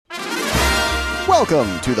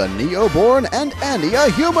Welcome to the Neoborn and Andy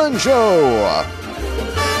a Human Show.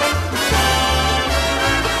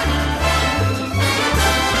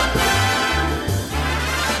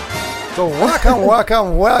 So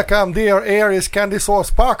welcome, dear Aries Candy Sauce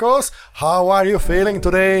Sparkles. How are you feeling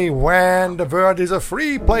today when the world is a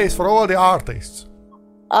free place for all the artists?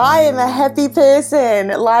 I am a happy person.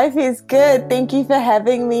 Life is good. Thank you for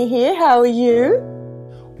having me here. How are you?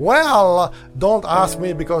 Well, don't ask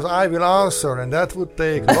me because I will answer, and that would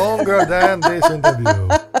take longer than this interview.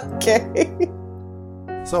 Okay.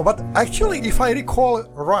 So, but actually, if I recall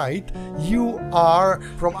right, you are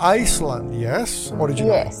from Iceland, yes?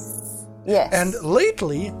 Originally. Yes. And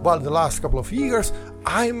lately, well, the last couple of years,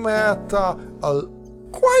 I met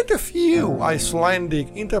quite a few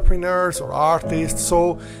Icelandic entrepreneurs or artists.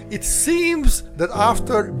 So it seems that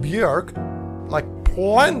after Björk, like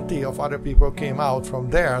plenty of other people came out from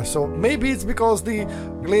there. So maybe it's because the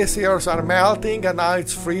glaciers are melting and now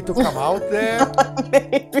it's free to come out there.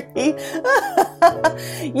 Maybe.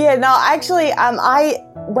 Yeah, no, actually,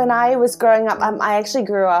 when I was growing up, I actually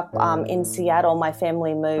grew up in Seattle. My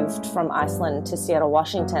family moved from Iceland to Seattle,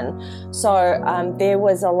 Washington. So there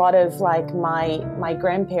was a lot of like my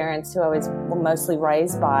grandparents, who I was mostly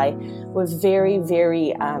raised by, were very,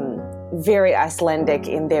 very very Icelandic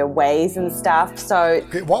in their ways and stuff. So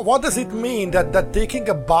okay, what does it mean that taking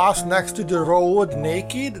a bath next to the road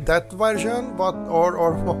naked, that version? What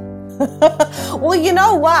or well, you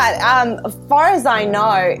know what? As far as I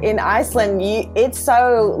know, in Iceland, it's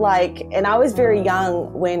so like, and I was very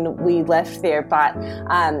young when we left there, but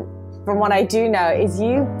from what I do know is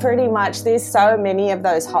there's so many of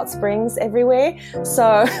those hot springs everywhere.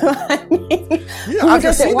 So, I mean, who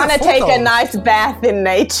doesn't want to take a nice bath in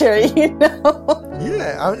nature, you know?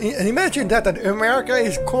 Yeah, and imagine that America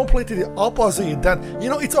is completely the opposite. That, you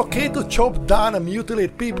know, it's okay to chop down and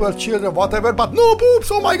mutilate people, children, whatever, but no boobs,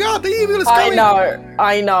 oh my God, the evil is coming.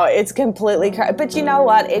 I know, it's completely crazy. But you know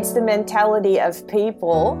what? It's the mentality of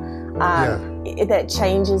people that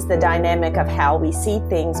changes the dynamic of how we see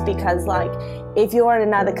things, because like if you're in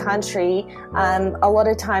another country, a lot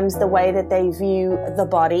of times the way that they view the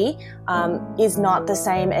body is not the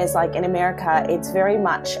same as like in America. It's very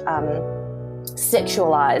much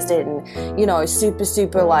sexualized and, you know,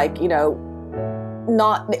 super like, you know,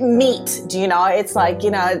 not meat, do you know? It's like,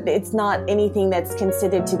 you know, it's not anything that's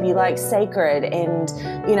considered to be like sacred and,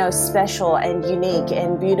 you know, special and unique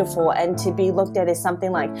and beautiful, and to be looked at as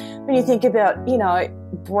something like, when you think about, you know,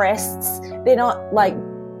 breasts, they're not like,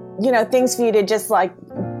 you know, things for you to just like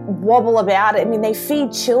wobble about. I mean, they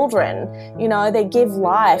feed children, you know, they give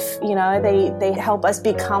life, you know, they help us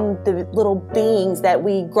become the little beings that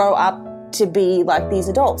we grow up to be like these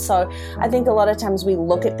adults. So I think a lot of times we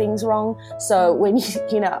look at things wrong. So when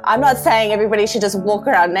you know, I'm not saying everybody should just walk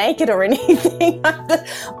around naked or anything,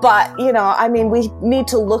 but, you know, I mean, we need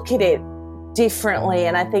to look at it differently.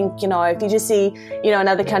 And I think, you know, if you just see, you know, in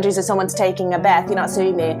other countries, if someone's taking a bath, you're not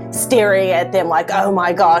sitting there staring at them like, oh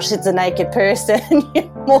my gosh, it's a naked person. You're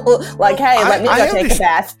more like, hey, let me go take a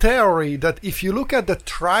bath. Theory that if you look at the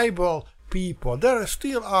tribal people, there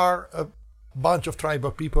still are a bunch of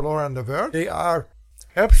tribal people around the world. They are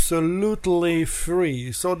absolutely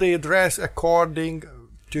free, so they dress according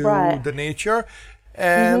to the nature,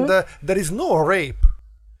 and there is no rape.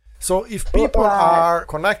 So if people are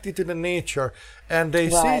connected to the nature and they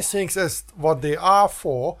see things as what they are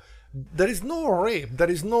for, there is no rape,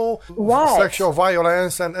 there is no sexual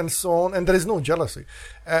violence and so on, and there is no jealousy,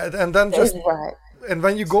 and then just and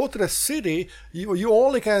when you go to the city, you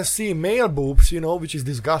only can see male boobs, you know, which is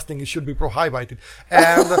disgusting. It should be prohibited.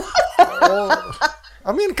 And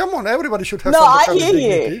I mean, come on, everybody should have some kind of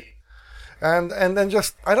dignity. And then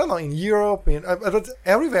just, I don't know, in Europe,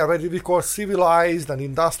 everywhere where we call civilized and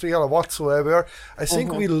industrial or whatsoever, I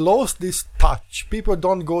think we lost this touch. People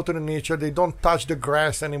don't go to the nature, they don't touch the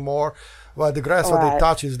grass anymore. Well, the grass that they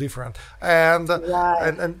touch is different. And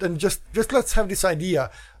just let's have this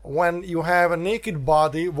idea. When you have a naked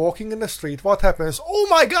body walking in the street, what happens? Oh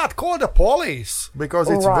my God, call the police, because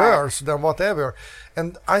it's worse than whatever.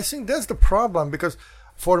 And I think that's the problem, because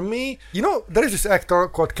for me, you know, there is this actor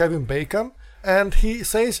called Kevin Bacon, and he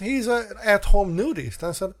says he's an at-home nudist. And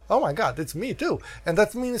I said, oh my God, it's me too. And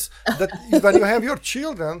that means that when you have your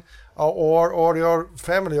children or your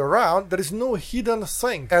family around, there is no hidden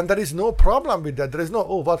thing, and there is no problem with that. There is no,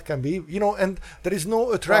 oh, what can be, you know, and there is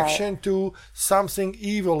no attraction to something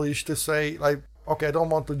evilish to say, like, okay, I don't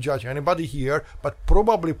want to judge anybody here, but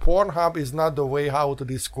probably Pornhub is not the way how to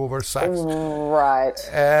discover sex. Right.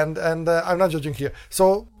 And I'm not judging here.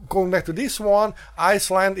 So going back to this one,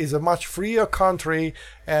 Iceland is a much freer country,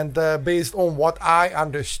 and based on what I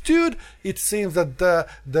understood, it seems that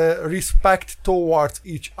the respect towards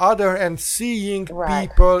each other and seeing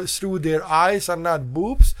people through their eyes and not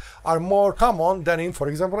boobs are more common than in, for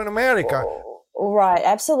example, in America. Right,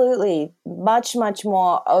 absolutely. Much, much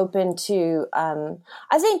more open to,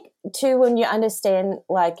 I think, too, when you understand,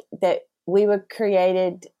 like, that we were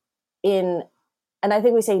created in, and I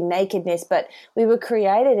think we say nakedness, but we were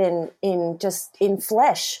created in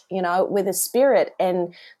flesh, you know, with a spirit.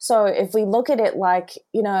 And so if we look at it like,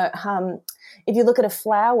 you know, if you look at a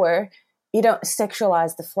flower, you don't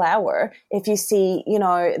sexualize the flower. If you see, you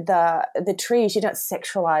know, the trees, you don't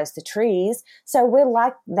sexualize the trees. So we're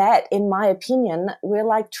like that, in my opinion. We're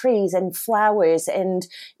like trees and flowers and,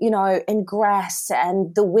 you know, and grass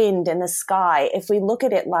and the wind and the sky. If we look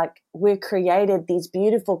at it like we're created these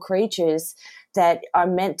beautiful creatures that are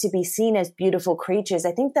meant to be seen as beautiful creatures,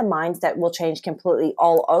 I think the mindset will change completely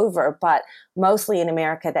all over, but mostly in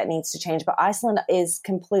America that needs to change. But Iceland is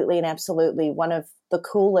completely and absolutely one of the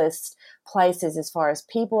coolest places as far as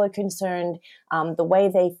people are concerned. The way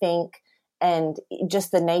they think and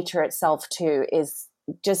just the nature itself too is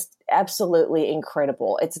just absolutely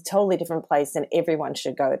incredible. It's a totally different place and everyone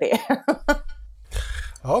should go there.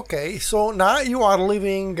 Okay, so now you are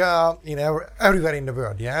living in everywhere in the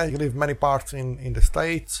world, yeah? You live many parts in the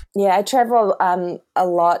States. Yeah, I travel a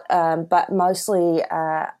lot, but mostly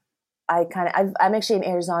I'm actually in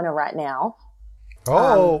Arizona right now.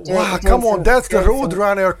 Oh, wow, come on, that's the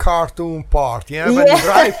Roadrunner cartoon part, yeah? When you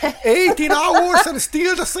drive 18 hours and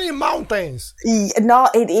still the same mountains. No,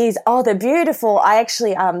 it is. Oh, they're beautiful. I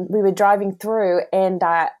actually, we were driving through and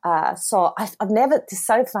I saw, this is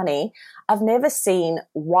so funny, I've never seen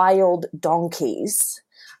wild donkeys.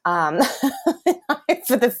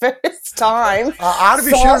 For the first time. Are we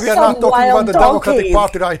sure we are not talking about the Democratic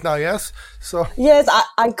Party right now, yes? So yes,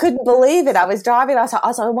 I couldn't believe it. I was driving, I was like,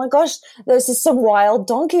 oh my gosh, there's just some wild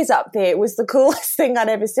donkeys up there. It was the coolest thing I'd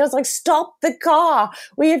ever seen. I was like, stop the car.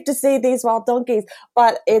 We have to see these wild donkeys.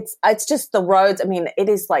 But it's just the roads. I mean, it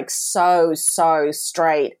is like so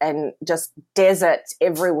straight and just desert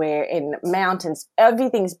everywhere and mountains.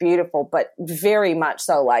 Everything's beautiful, but very much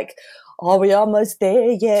so like, are we almost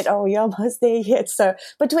there yet? Are we almost there yet? So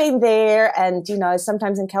between there and, you know,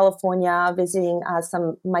 sometimes in California, visiting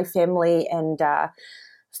my family and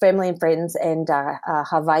friends, and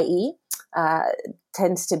Hawaii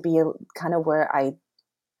tends to be kind of where I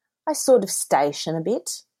sort of station a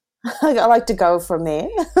bit. I like to go from there.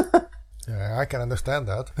 Yeah, I can understand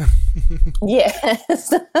that.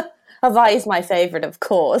 Yes. Hawaii is my favorite, of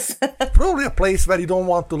course. Probably a place where you don't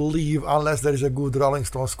want to leave unless there is a good Rolling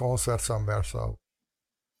Stones concert somewhere. So,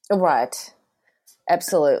 right,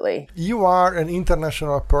 absolutely. You are an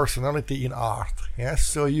international personality in art, yes.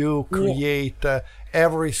 So you create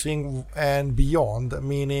everything and beyond.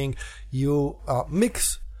 Meaning, you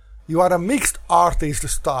mix. You are a mixed artist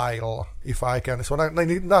style, if I can. So not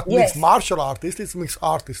mixed martial artist. It's mixed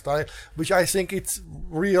artist style, which I think it's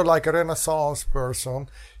real like a Renaissance person.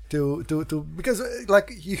 Because like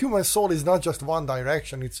human soul is not just one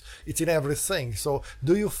direction, it's in everything. So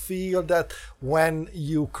do you feel that when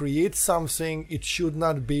you create something, it should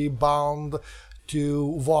not be bound to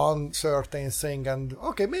one certain thing, and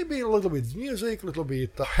okay, maybe a little bit music, a little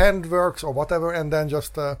bit handworks or whatever, and then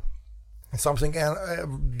just something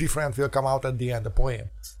different will come out at the end, the poem?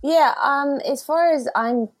 Yeah, as far as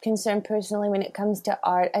I'm concerned personally, when it comes to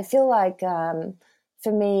art, I feel like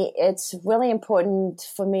for me, it's really important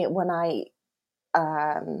for me when I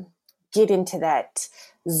get into that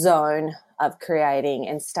zone of creating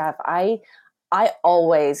and stuff. I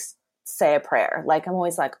always say a prayer. Like, I'm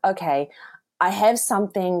always like, okay, I have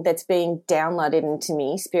something that's being downloaded into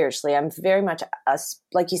me spiritually. I'm very much,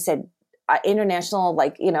 like you said, international,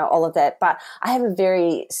 like, you know, all of that. But I have a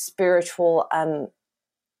very spiritual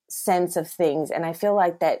sense of things. And I feel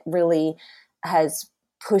like that really has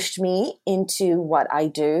pushed me into what I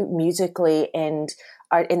do musically and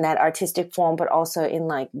in that artistic form, but also in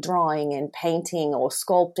like drawing and painting or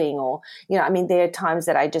sculpting, or, you know, I mean, there are times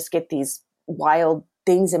that I just get these wild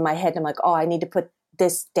things in my head and I'm like, oh, I need to put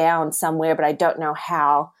this down somewhere, but I don't know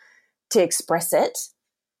how to express it.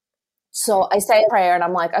 So I say a prayer and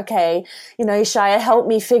I'm like, okay, you know, Yeshaya, help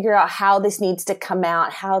me figure out how this needs to come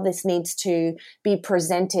out, how this needs to be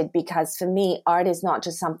presented. Because for me, art is not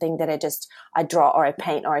just something that I draw or I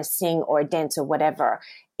paint or I sing or I dance or whatever.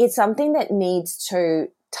 It's something that needs to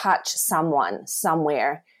touch someone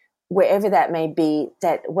somewhere wherever that may be,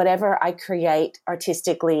 that whatever I create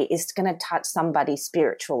artistically is going to touch somebody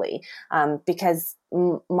spiritually, because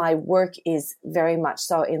my work is very much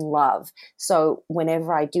so in love. So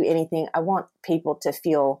whenever I do anything, I want people to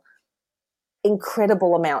feel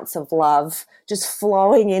incredible amounts of love just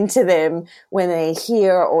flowing into them when they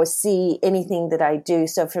hear or see anything that I do.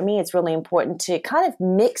 So for me, it's really important to kind of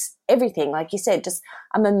mix everything. Like you said, just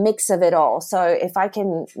I'm a mix of it all. So if I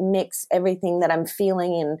can mix everything that I'm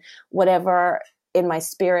feeling and whatever in my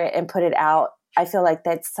spirit and put it out, I feel like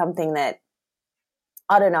that's something that,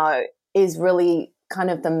 I don't know, is really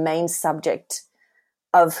kind of the main subject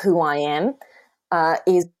of who I am,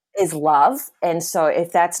 is love. And so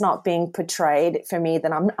if that's not being portrayed for me,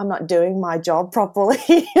 then I'm not doing my job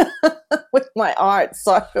properly with my art.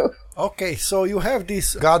 So okay, so you have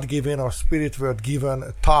this God-given or spirit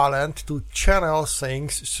world-given talent to channel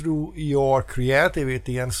things through your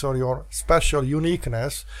creativity and so your special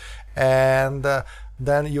uniqueness, and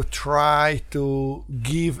then you try to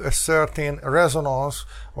give a certain resonance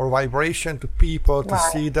or vibration to people to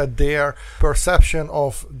see that their perception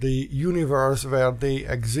of the universe where they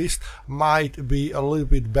exist might be a little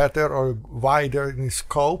bit better or wider in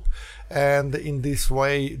scope, and in this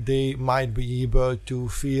way they might be able to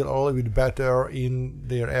feel a little bit better in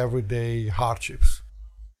their everyday hardships.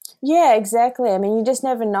 yeah, exactly. I mean, you just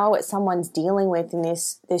never know what someone's dealing with in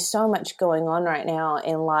this. There's so much going on right now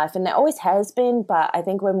in life, and there always has been, but I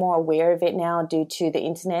think we're more aware of it now due to the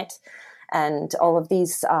internet and all of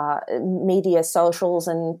these media socials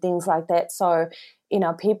and things like that. So, you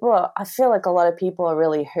know, I feel like a lot of people are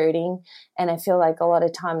really hurting, and I feel like a lot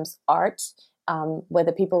of times art,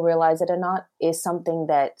 whether people realize it or not, is something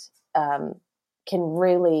that can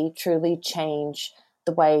really, truly change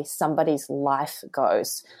the way somebody's life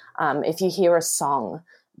goes. If you hear a song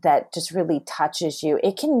that just really touches you,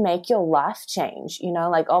 it can make your life change. You know,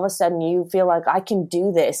 like all of a sudden you feel like I can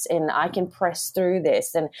do this and I can press through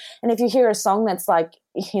this. And if you hear a song that's like,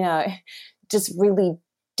 you know, just really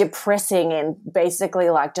depressing and basically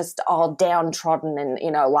like just all downtrodden and, you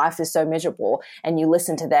know, life is so miserable, and you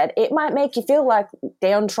listen to that, it might make you feel like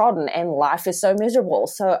downtrodden and life is so miserable.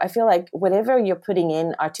 So I feel like whatever you're putting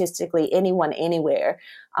in artistically, anyone, anywhere,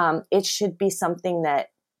 it should be something that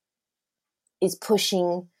is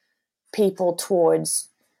pushing people towards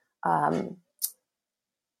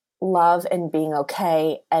love and being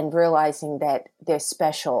okay and realizing that they're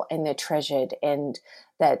special and they're treasured and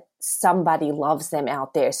that somebody loves them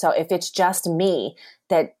out there. So if it's just me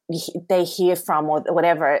that they hear from or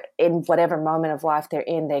whatever, in whatever moment of life they're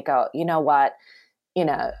in, they go, you know what, you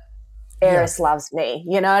know, Eris loves me,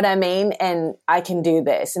 you know what I mean? And I can do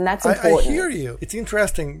this. And that's important. I hear you. It's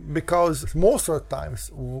interesting because most of the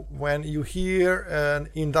times when you hear an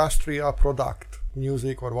industrial product,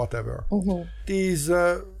 music or whatever, it is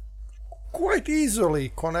quite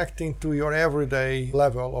easily connecting to your everyday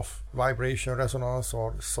level of vibration, resonance,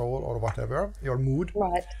 or soul, or whatever, your mood.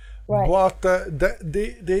 Right. But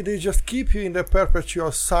they just keep you in the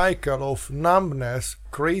perpetual cycle of numbness,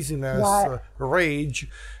 craziness, rage.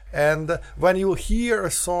 And when you hear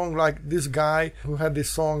a song like this guy who had this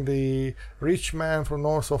song, the Rich Man from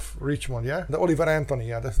North of Richmond, the Oliver Anthony,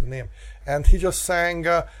 that's the name. And he just sang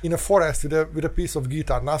in a forest with a piece of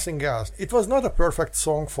guitar, nothing else. It was not a perfect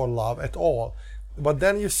song for love at all. But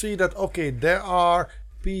then you see that, okay, there are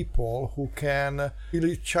people who can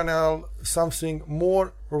really channel something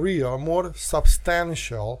more real, more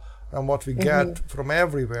substantial than what we get from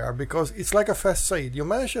everywhere, because it's like a facade. You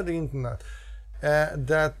mentioned the internet.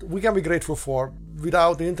 That we can be grateful for.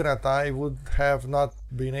 Without the internet, I would have not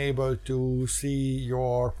been able to see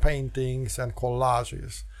your paintings and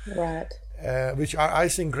collages. Right. Which are, I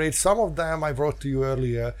think, great. Some of them I brought to you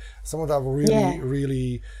earlier. Some of them are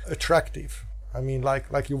really attractive. I mean, like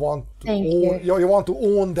you want to you want to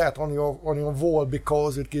own that on your wall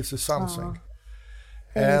because it gives you something.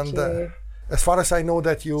 Thank you. As far as I know,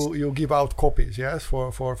 that you give out copies, yes,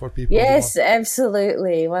 for people. Yes,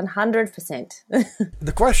 absolutely, 100%.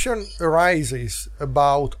 The question arises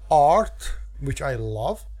about art, which I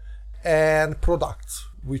love, and products,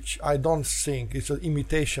 which I don't think it's an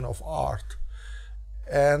imitation of art.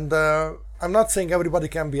 And I'm not saying everybody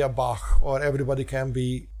can be a Bach or everybody can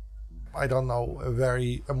be, I don't know,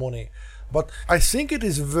 a Monet, but I think it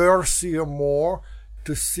is worth more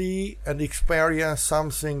to see and experience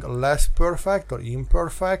something less perfect or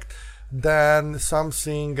imperfect than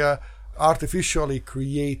something artificially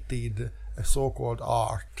created, so-called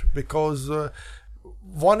art, because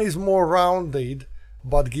one is more rounded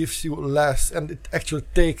but gives you less, and it actually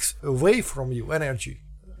takes away from you energy.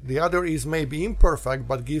 The other is maybe imperfect,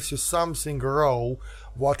 but gives you something raw,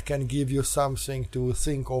 what can give you something to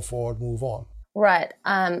think of or move on. Right.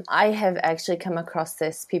 I have actually come across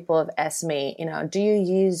this. People have asked me, do you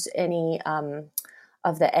use any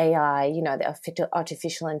of the AI, the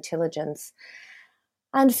artificial intelligence?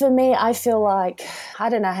 And for me, I feel like, I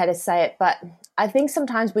don't know how to say it, but I think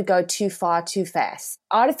sometimes we go too far too fast.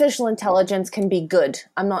 Artificial intelligence can be good.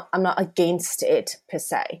 I'm not against it per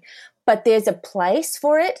se, but there's a place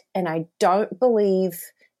for it, and I don't believe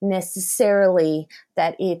necessarily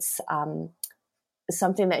that it's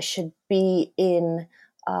something that should be in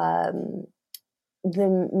the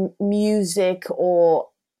music or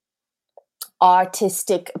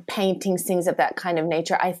artistic paintings, things of that kind of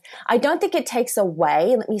nature. I don't think it takes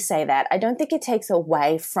away, let me say that, I don't think it takes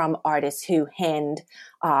away from artists who hand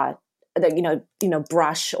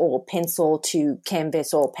brush or pencil to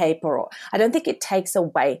canvas or paper, or I don't think it takes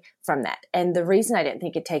away from that. And the reason I don't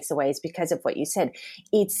think it takes away is because of what you said.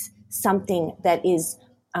 It's something that is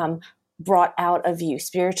brought out of you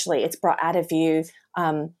spiritually. It's brought out of you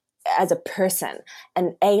as a person.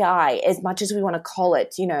 And AI, as much as we want to call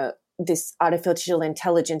it, this artificial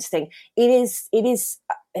intelligence thing, it is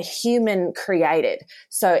human created.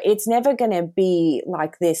 So it's never going to be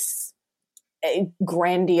like this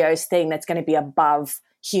grandiose thing that's going to be above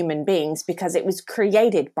human beings, because it was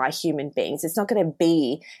created by human beings. It's not going to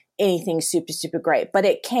be anything super, super great, but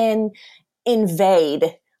it can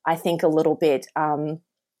invade, I think, a little bit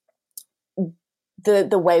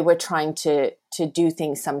the way we're trying to do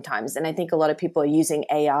things sometimes. And I think a lot of people are using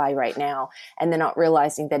AI right now, and they're not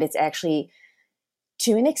realizing that it's actually,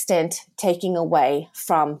 to an extent, taking away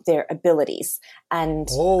from their abilities. And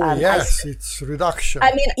it's reduction.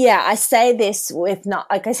 I mean, yeah, I say this with not,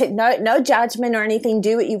 like I said, no judgment or anything.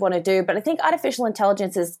 Do what you want to do, but I think artificial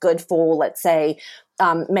intelligence is good for, let's say,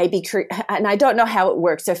 and I don't know how it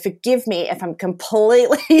works, so forgive me if I'm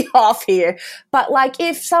completely off here. But like,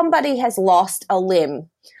 if somebody has lost a limb,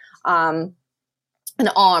 an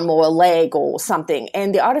arm or a leg or something,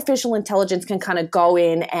 and the artificial intelligence can kind of go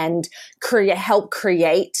in and help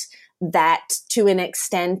create that to an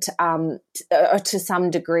extent, or to some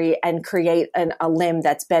degree, and create a limb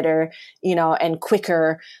that's better, and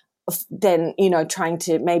quicker than, trying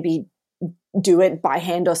to maybe do it by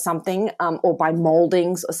hand or something, or by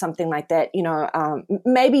moldings or something like that,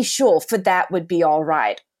 maybe sure, for that would be all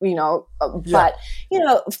right, but,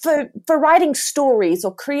 for writing stories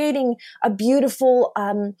or creating a beautiful,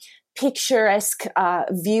 picturesque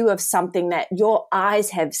view of something that your eyes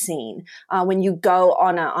have seen, when you go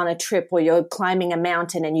on a trip, or you're climbing a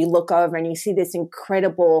mountain and you look over and you see this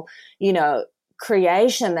incredible,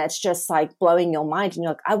 creation that's just like blowing your mind, and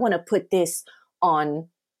you're like, I want to put this on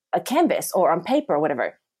a canvas or on paper or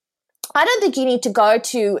whatever. I don't think you need to go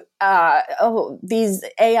to these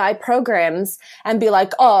AI programs and be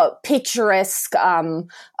like, picturesque,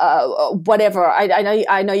 whatever.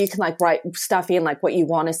 I know you can like write stuff in like what you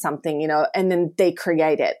want or something, and then they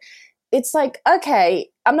create it. It's like, okay,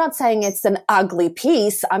 I'm not saying it's an ugly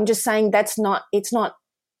piece. I'm just saying it's not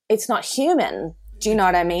human. Do you know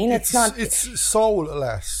what I mean? It's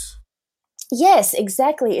soulless. Yes,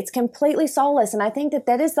 exactly. It's completely soulless. And I think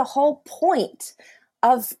that is the whole point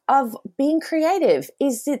of being creative,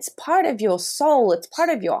 is it's part of your soul. It's part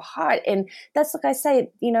of your heart. And that's, like I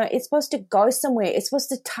say, it's supposed to go somewhere. It's supposed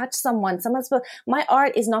to touch someone. My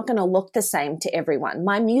art is not going to look the same to everyone.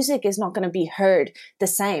 My music is not going to be heard the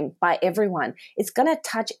same by everyone. It's going to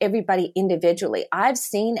touch everybody individually. I've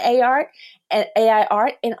seen AI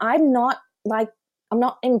art, and I'm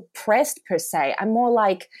not impressed per se. I'm more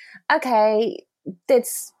like, okay,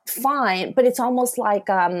 that's fine, but it's almost like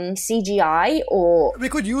CGI, or we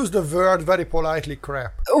could use the word very politely,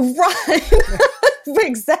 crap. Right.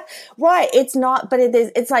 Right. It's not, but it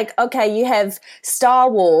is. It's like, okay, you have Star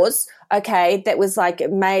Wars, okay, that was like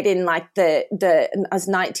made in like the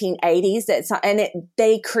 1980s.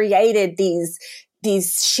 They created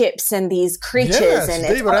these ships and these creatures, and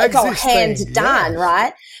it's like all hand done,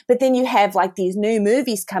 right? But then you have like these new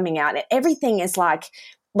movies coming out, and everything is like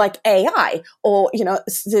AI, or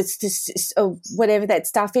this whatever that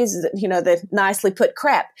stuff is, the nicely put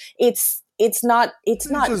crap. It's not. There's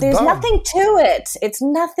dumb. nothing to it. It's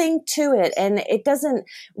nothing to it, and it doesn't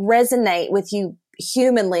resonate with you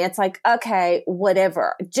humanly. It's like, okay,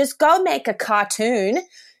 whatever. Just go make a cartoon,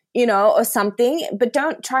 or something, but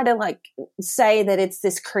don't try to like say that it's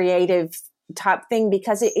this creative type thing,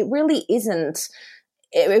 because it really isn't.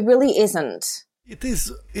 It really isn't. It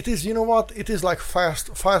is, it is like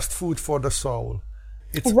fast food for the soul.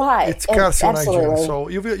 it's carcinogen, absolutely. so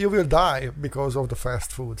you will die because of the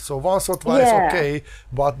fast food. So once or twice, okay,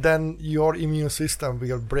 but then your immune system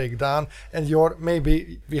will break down, and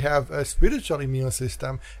maybe we have a spiritual immune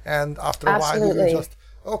system, and after a while you will just,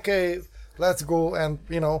 okay, let's go, and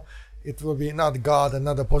it will be not God and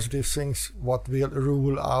not the positive things what will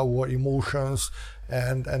rule our emotions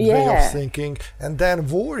and way of thinking. And then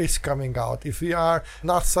war is coming out. If we are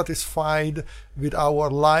not satisfied with our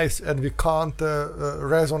lives and we can't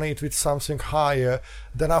resonate with something higher,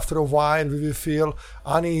 then after a while we will feel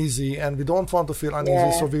uneasy, and we don't want to feel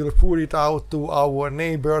uneasy, so we will pour it out to our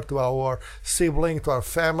neighbor, to our sibling, to our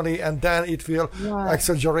family, and then it will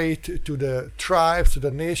exaggerate to the tribes, to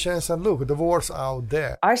the nations, and look, the war's out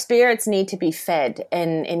there. Our spirits need to be fed,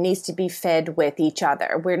 and it needs to be fed with each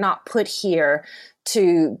other. We're not put here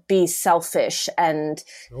to be selfish and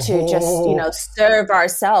to just serve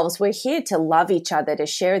ourselves. We're here to love each other, to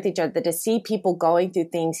share with each other, to see people going through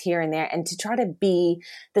things here and there, and to try to be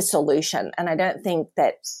the solution. And I don't think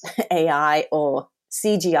that AI or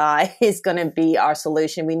CGI is going to be our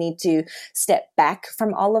solution. We need to step back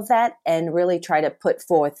from all of that and really try to put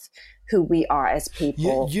forth who we are as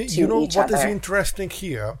people to each other. What is interesting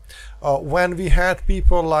here, when we had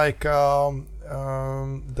people like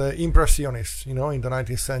the Impressionists, in the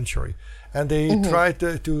 19th century, and they tried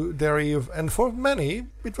to derive, and for many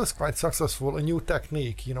it was quite successful, a new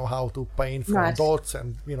technique, how to paint from dots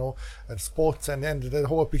and and spots, and then the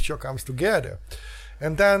whole picture comes together.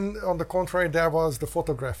 And then, on the contrary, there was the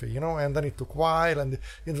photography, and then it took a while, and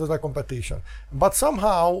it was a competition. But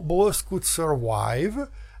somehow both could survive,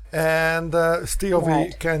 and still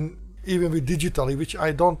we can, even with digitally, which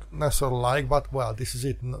I don't necessarily like, but well, this is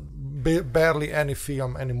it. Barely any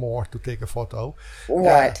film anymore to take a photo.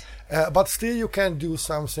 Right. But still you can do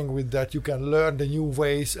something with that. You can learn the new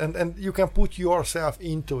ways, and you can put yourself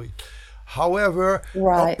into it. However,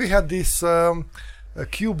 we had these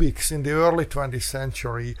cubics in the early 20th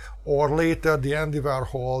century, or later the Andy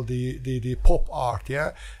Warhol, the pop art,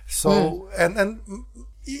 So, and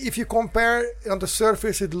if you compare on the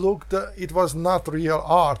surface, it was not real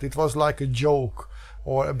art. It was like a joke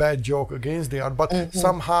or a bad joke against the art, but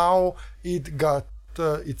somehow it got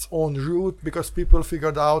its own root, because people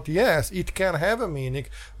figured out, yes, it can have a meaning.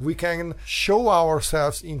 We can show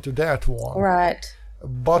ourselves into that one. Right.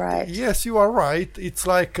 But yes, you are right. It's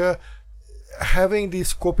like having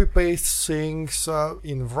these copy-paste things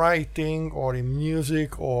in writing or in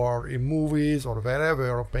music or in movies or wherever,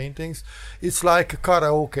 or paintings. It's like a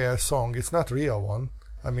karaoke song. It's not a real one.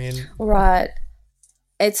 I mean... Right.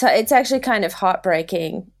 It's actually kind of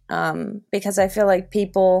heartbreaking, because I feel like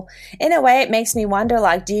people, in a way, it makes me wonder,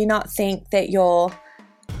 like, do you not think that you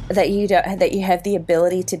have the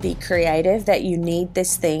ability to be creative, that you need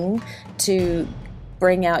this thing to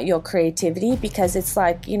bring out your creativity? Because it's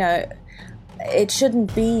like, it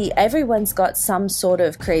shouldn't be, everyone's got some sort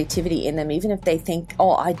of creativity in them, even if they think,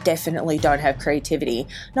 oh, I definitely don't have creativity.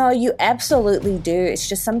 No, you absolutely do. It's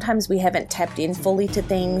just sometimes we haven't tapped in fully to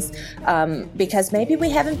things, because maybe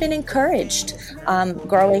we haven't been encouraged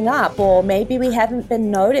growing up, or maybe we haven't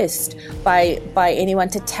been noticed by anyone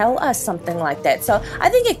to tell us something like that. So I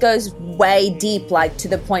think it goes way deep, like to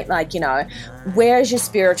the point, like, where is your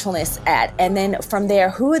spiritualness at? And then from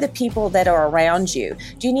there, who are the people that are around you?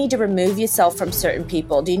 Do you need to remove yourself from certain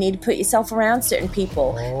people? Do you need to put yourself around certain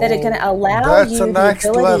people that are going to allow you the ability... That's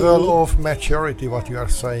the next level of maturity, what you are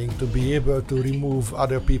saying, to be able to remove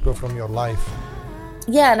other people from your life.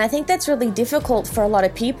 Yeah, and I think that's really difficult for a lot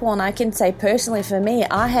of people. And I can say personally for me,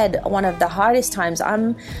 I had one of the hardest times.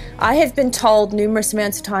 I have been told numerous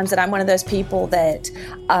amounts of times that I'm one of those people that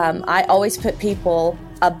I always put people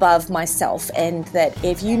above myself, and that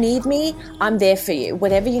if you need me, I'm there for you.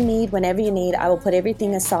 Whatever you need, whenever you need, I will put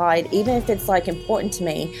everything aside. Even if it's like important to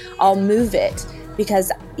me, I'll move it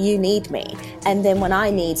because you need me. And then when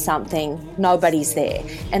I need something, nobody's there.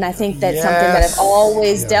 And I think that's something that I've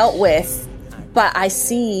always dealt with. But I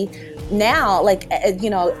see now, like,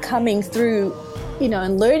 coming through,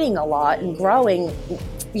 and learning a lot and growing,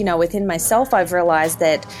 within myself, I've realized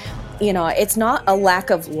that, it's not a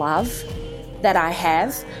lack of love that I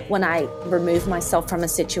have when I remove myself from a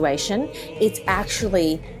situation. It's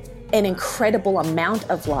actually an incredible amount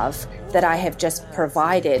of love that I have just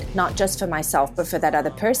provided, not just for myself, but for that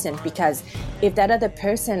other person. Because if that other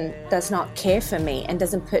person does not care for me and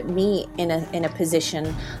doesn't put me in a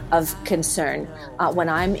position of concern when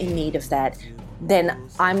I'm in need of that, then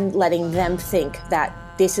I'm letting them think that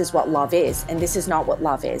this is what love is, and this is not what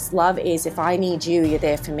love is. Love is, if I need you, you're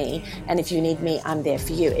there for me, and if you need me, I'm there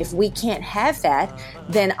for you. If we can't have that,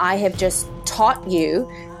 then I have just taught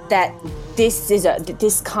you that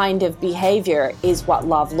this kind of behavior is what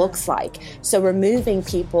love looks like. So removing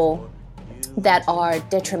people that are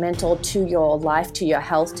detrimental to your life, to your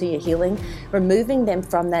health, to your healing, removing them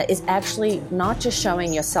from that is actually not just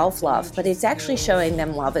showing your self-love, but it's actually showing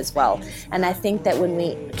them love as well. And I think that when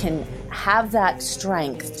we can have that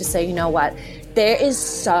strength to say, you know what, there is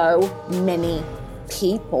so many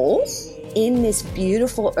people in this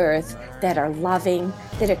beautiful earth that are loving,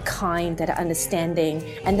 that are kind, that are understanding,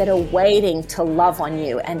 and that are waiting to love on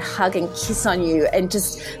you and hug and kiss on you and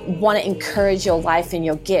just want to encourage your life and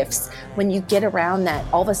your gifts. When you get around that,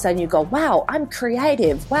 all of a sudden you go, wow, I'm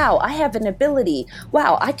creative. Wow, I have an ability.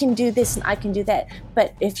 Wow, I can do this and I can do that.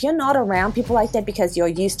 But if you're not around people like that because you're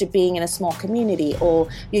used to being in a small community, or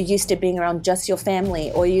you're used to being around just your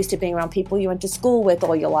family, or you're used to being around people you went to school with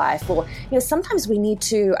all your life, or, sometimes we need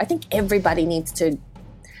to, I think everybody needs to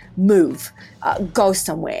move, go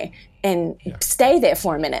somewhere and stay there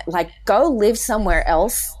for a minute. Like, go live somewhere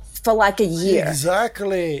else for like a year.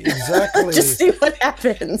 Exactly. Just see what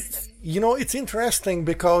happens. It's interesting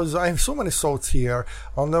because I have so many thoughts here.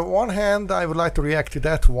 On the one hand, I would like to react to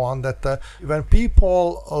that one, that when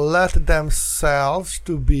people let themselves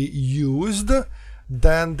to be used,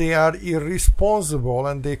 then they are irresponsible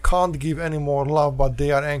and they can't give any more love, but they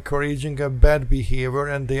are encouraging a bad behavior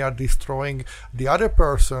and they are destroying the other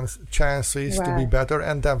person's chances to be better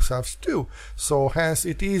and themselves too. So hence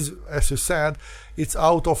it is, as you said, it's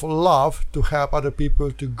out of love to help other people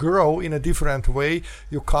to grow in a different way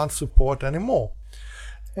you can't support anymore.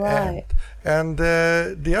 Right. And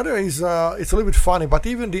the other is, it's a little bit funny, but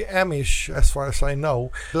even the Amish, as far as I know,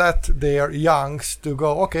 let their youngs to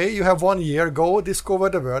go, okay, you have 1 year, go discover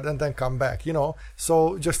the world and then come back,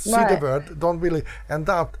 So just see the world, don't really. And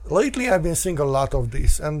lately I've been seeing a lot of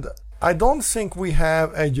this. And I don't think we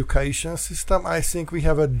have education system. I think we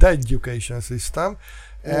have a dead-education system.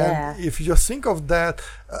 And if you just think of that,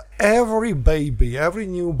 every baby, every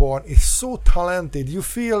newborn is so talented. You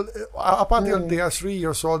feel, up until they are 3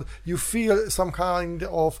 years old, you feel some kind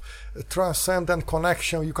of transcendent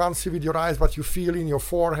connection. You can't see with your eyes, but you feel in your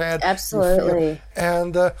forehead. Absolutely.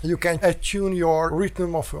 And you can attune your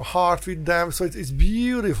rhythm of your heart with them. So it's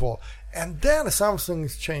beautiful. And then something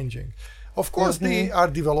is changing. Of course, they are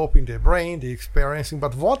developing their brain, they're experiencing,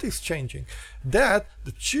 but what is changing? That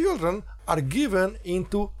the children are given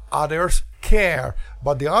into others' care,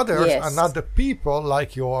 but the others are not the people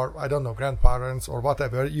like your, I don't know, grandparents or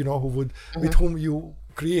whatever, who would, with whom you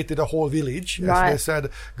created a whole village. As they said,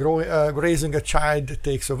 raising a child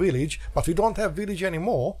takes a village, but we don't have village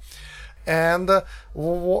anymore. And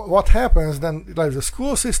what happens then, like the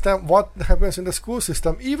school system, what happens in the school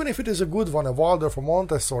system, even if it is a good one, a Waldorf or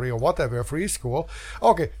Montessori or whatever, a free school,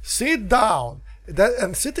 okay, sit down.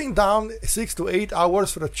 And sitting down 6 to 8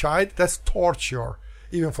 hours for a child, that's torture,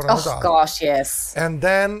 even for an adult. Oh gosh, yes. And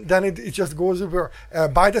then it just goes over.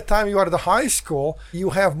 By the time you are at the high school,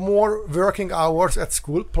 you have more working hours at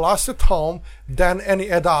school plus at home than any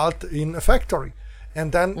adult in a factory.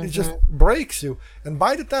 And then it just breaks you. And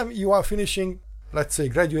by the time you are finishing, let's say,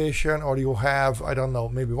 graduation, or you have, I don't know,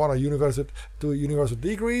 maybe one or two university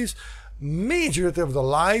degrees, majority of the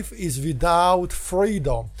life is without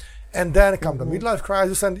freedom. And then come the midlife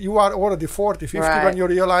crisis, and you are already 40, 50 when you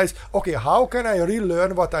realize, okay, how can I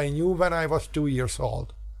relearn what I knew when I was 2 years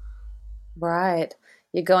old? Right.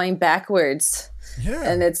 You're going backwards. Yeah.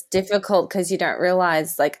 And it's difficult because you don't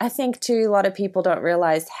realize, I think too, a lot of people don't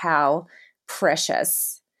realize how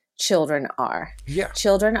precious children are. Yeah.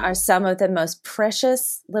 Children are some of the most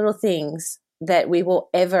precious little things that we will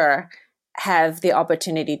ever have the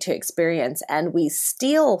opportunity to experience. And we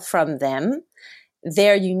steal from them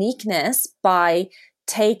their uniqueness by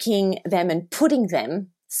taking them and putting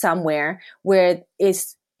them somewhere where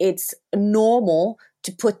it's normal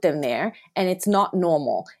to put them there, and it's not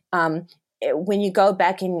normal. When you go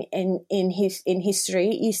back in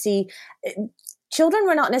history, you see children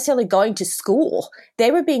were not necessarily going to school.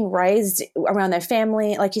 They were being raised around their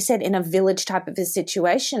family, like you said, in a village type of a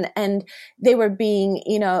situation. And they were being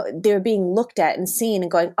looked at and seen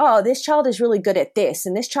and going, oh, this child is really good at this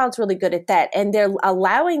and this child's really good at that. And they're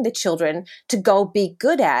allowing the children to go be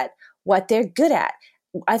good at what they're good at.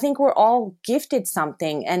 I think we're all gifted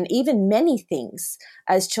something, and even many things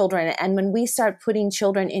as children. And when we start putting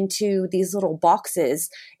children into these little boxes,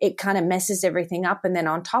 it kind of messes everything up. And then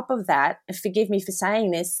on top of that, forgive me for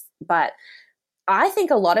saying this, but I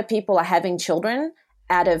think a lot of people are having children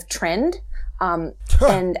out of trend,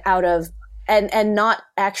 and out of and not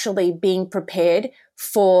actually being prepared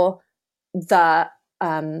for the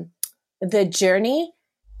journey.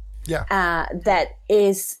 Yeah. That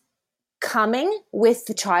is coming with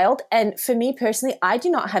the child. And for me personally, I do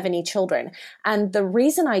not have any children. And the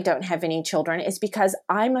reason I don't have any children is because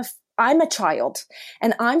I'm a child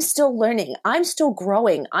and I'm still learning. I'm still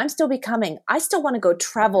growing. I'm still becoming. I still want to go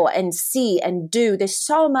travel and see and do. There's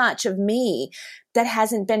so much of me that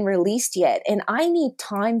hasn't been released yet. And I need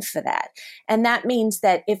time for that. And that means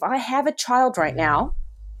that if I have a child right now,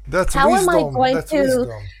 how am I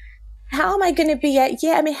going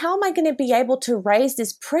to be able to raise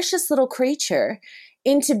this precious little creature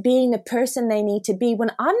into being the person they need to be when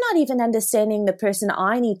I'm not even understanding the person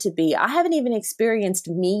I need to be? I haven't even experienced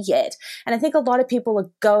me yet. And I think a lot of people are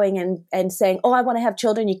going and saying, oh, I want to have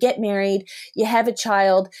children. You get married, you have a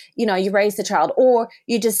child, you raise the child, or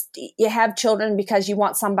you have children because you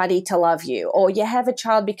want somebody to love you, or you have a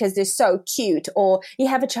child because they're so cute, or you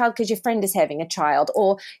have a child because your friend is having a child,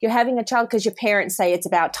 or you're having a child because your parents say it's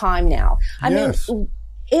about time now. I mean,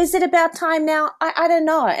 is it about time now? I don't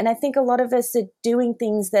know. And I think a lot of us are doing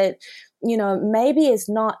things that, maybe is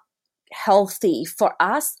not healthy for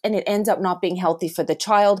us, and it ends up not being healthy for the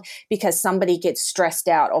child because somebody gets stressed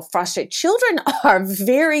out or frustrated. Children are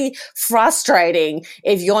very frustrating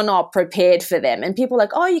if you're not prepared for them. And people are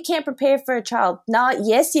like, oh, you can't prepare for a child. No,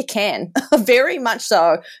 yes, you can. Very much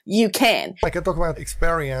so. You can. I can talk about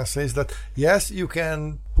experiences that, yes, you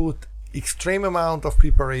can put extreme amount of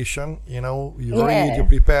preparation, you read, you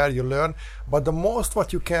prepare, you learn, but the most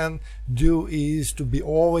what you can do is to be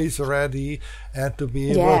always ready and to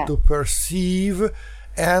be able to perceive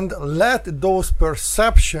and let those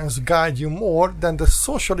perceptions guide you more than the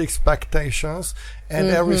social expectations and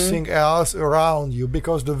everything else around you,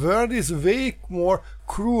 because the world is way more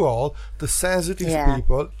cruel to sensitive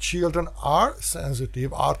people. Children are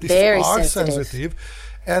sensitive, artists are sensitive,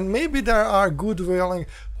 and maybe there are good willing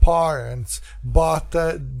parents, but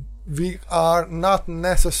we are not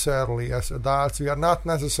necessarily, as adults, we are not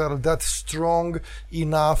necessarily that strong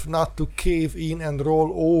enough not to cave in and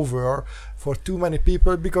roll over for too many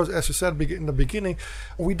people, because as you said in the beginning,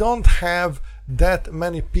 we don't have that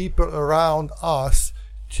many people around us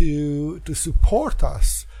to support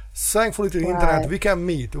us. Thankfully to the internet, we can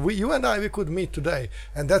meet. You and I, we could meet today,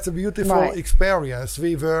 and that's a beautiful experience.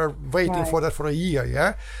 We were waiting for that for a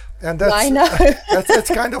year, and that's I know.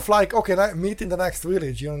 that's kind of like, okay, meet in the next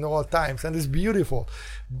village, in all times, and it's beautiful.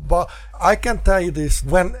 But I can tell you this: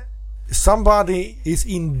 when somebody is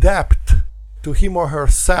in debt to him or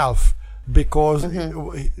herself because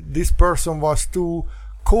this person was too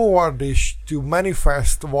cowardish to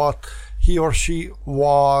manifest what he or she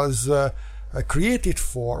was created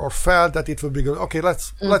for, or felt that it would be good. Okay,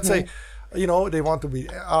 let's say, they want to be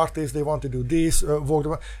artists, they want to do this,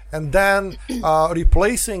 and then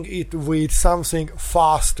replacing it with something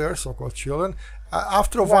faster, so-called children.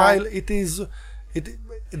 After a while,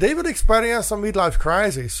 they will experience some midlife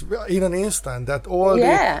crisis in an instant. That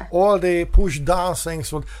all the push down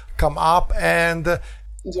things will come up, and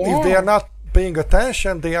if they are not paying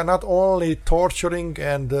attention, they are not only torturing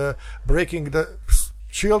and breaking the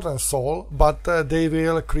children's soul, but they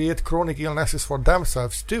will create chronic illnesses for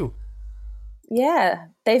themselves too. Yeah,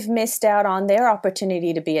 they've missed out on their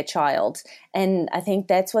opportunity to be a child. And I think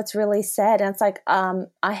that's what's really sad. And it's like,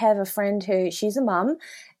 I have a friend she's a mum,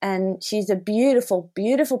 and she's a beautiful,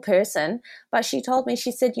 beautiful person. But she told me,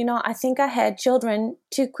 she said, I think I had children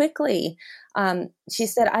too quickly. She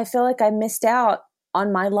said, I feel like I missed out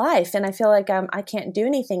on my life, and I feel like I can't do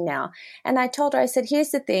anything now. And I told her, I said,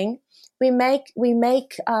 here's the thing. We make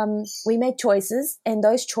choices, and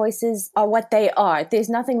those choices are what they are. There's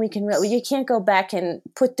nothing we can really. You can't go back and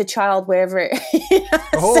put the child wherever.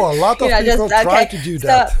 A lot of people try to do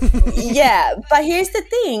that. So, but here's the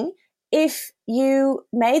thing: if you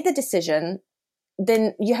made the decision,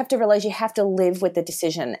 then you have to realize you have to live with the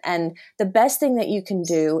decision. And the best thing that you can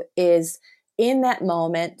do is, in that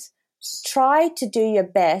moment, try to do your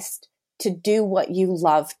best to do what you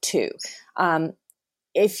love to.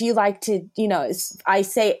 If you like to, I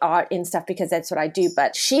say art and stuff because that's what I do,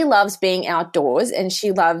 but she loves being outdoors and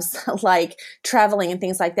she loves like traveling and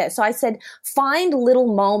things like that. So I said, find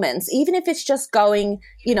little moments, even if it's just going,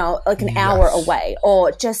 like an hour away,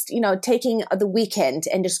 or just, taking the weekend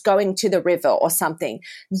and just going to the river or something.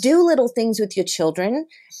 Do little things with your children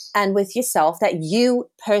and with yourself that you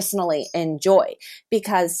personally enjoy,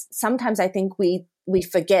 because sometimes I think we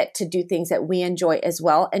forget to do things that we enjoy as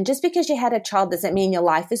well. And just because you had a child doesn't mean your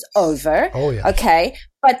life is over. Oh, yeah. Okay.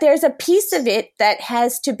 But there's a piece of it that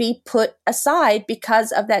has to be put aside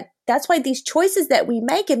because of that. That's why these choices that we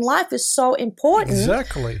make in life is so important.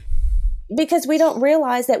 Exactly. Because we don't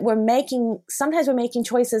realize that sometimes we're making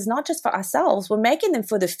choices not just for ourselves, we're making them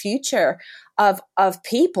for the future of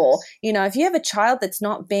people. If you have a child that's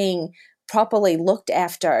not being properly looked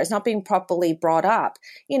after, is not being properly brought up,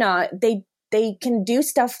 they can do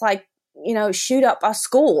stuff like, shoot up a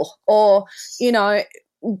school or,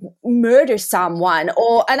 murder someone,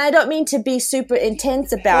 and I don't mean to be super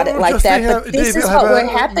intense about it like that, but this is what we're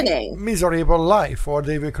happening. Miserable life, or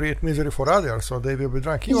they will create misery for others, so they will be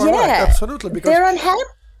drunk. You are right, absolutely, because they're unhappy.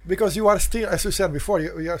 Because you are still, as you said before,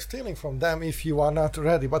 you are stealing from them if you are not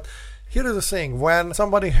ready. But here is the thing: when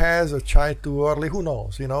somebody has a child too early, who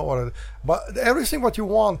knows, but everything what you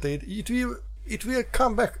wanted, it will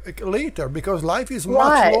come back later, because life is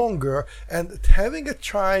much longer, and having a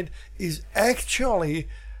child is actually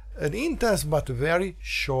an intense but very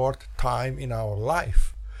short time in our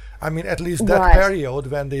life. I mean, at least that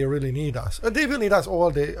period when they really need us. They will need us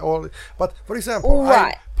all day. But for example,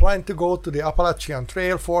 I plan to go to the Appalachian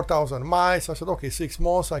Trail, 4,000 miles. I said, okay, 6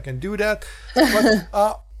 months, I can do that. But,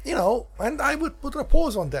 and I would put a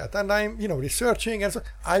pause on that. And I'm, researching, and so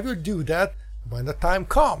I will do that when the time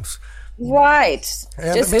comes. Right.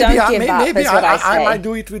 And just don't give up, is what I say. I might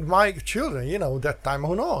do it with my children, that time,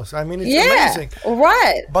 who knows? I mean, it's amazing.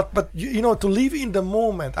 Right. But to live in the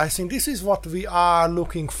moment, I think this is what we are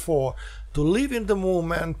looking for. To live in the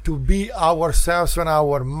moment, to be ourselves when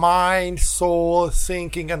our mind, soul,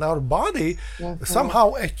 thinking, and our body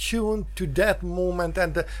somehow attuned to that moment,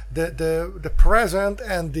 and the present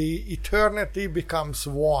and the eternity becomes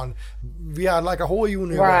one. We are like a whole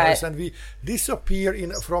universe, and we disappear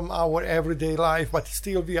from our everyday life, but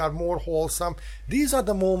still we are more wholesome. These are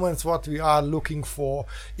the moments what we are looking for,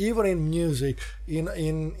 even in music,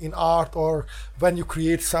 in art, or when you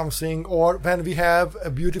create something, or when we have a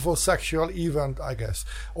beautiful sexual event, I guess,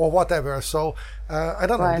 or whatever. So I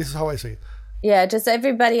don't know, this is how I see it. Yeah, just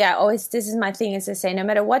everybody, this is my thing, is to say, no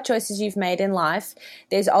matter what choices you've made in life,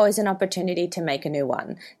 there's always an opportunity to make a new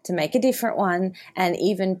one, to make a different one, and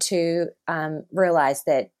even to realize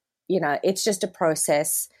that, it's just a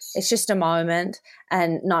process, it's just a moment,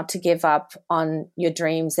 and not to give up on your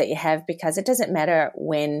dreams that you have, because it doesn't matter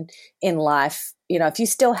when in life, if you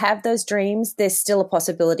still have those dreams, there's still a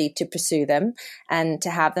possibility to pursue them and to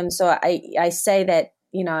have them. So I say that,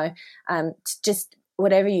 just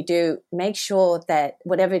whatever you do, make sure that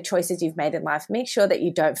whatever choices you've made in life, make sure that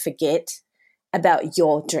you don't forget about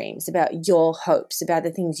your dreams, about your hopes, about the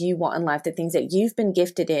things you want in life, the things that you've been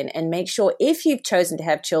gifted in, and make sure, if you've chosen to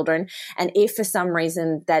have children, and if for some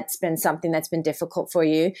reason that's been something that's been difficult for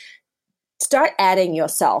you, start adding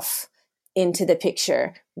yourself into the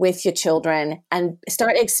picture with your children and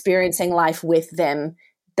start experiencing life with them,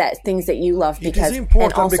 that things that you love, because it is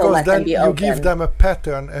important, and also because let then them be you open. give them a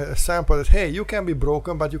pattern, a sample that, hey, you can be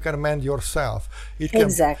broken, but you can mend yourself.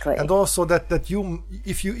 Exactly. And also that you,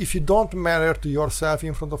 if you don't matter to yourself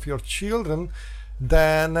in front of your children,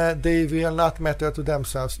 then they will not matter to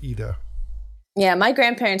themselves either. Yeah, my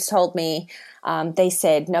grandparents told me, they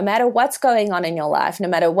said, no matter what's going on in your life, no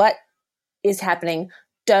matter what is happening,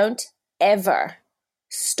 don't ever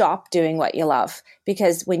stop doing what you love,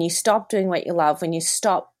 because when you stop doing what you love, when you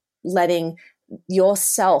stop letting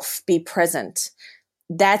yourself be present,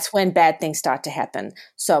 that's when bad things start to happen.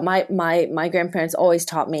 So my grandparents always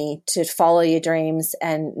taught me to follow your dreams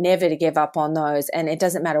and never to give up on those, and it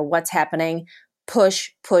doesn't matter what's happening,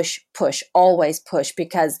 push, always push,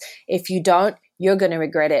 because if you don't, you're going to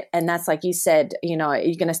regret it. And that's, like you said, you're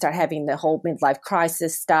going to start having the whole midlife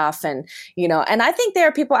crisis stuff. And, and I think there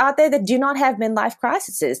are people out there that do not have midlife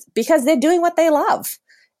crises because they're doing what they love.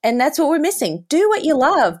 And that's what we're missing. Do what you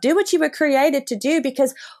love. Do what you were created to do,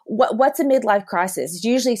 because what's a midlife crisis? It's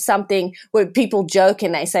usually something where people joke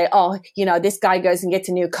and they say, oh, this guy goes and gets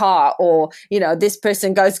a new car, or, this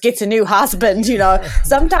person gets a new husband,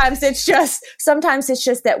 Sometimes it's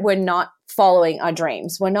just that we're not following our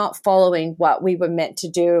dreams. We're not following what we were meant to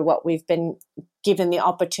do, what we've been given the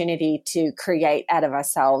opportunity to create out of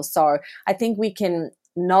ourselves. So I think we can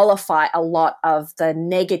nullify a lot of the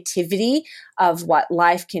negativity of what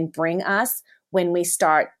life can bring us when we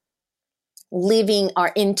start living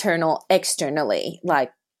our internal externally,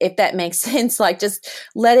 like, if that makes sense, like just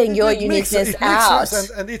letting your uniqueness out. Makes sense,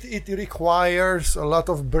 and it requires a lot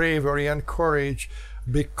of bravery and courage,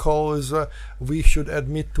 because we should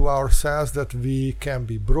admit to ourselves that we can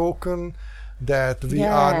be broken, that we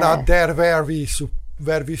are not there where we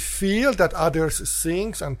feel that others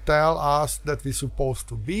think and tell us that we're supposed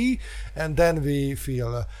to be, and then we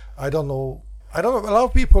feel I don't know, a lot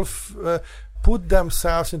of people put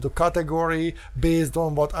themselves into category based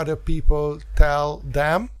on what other people tell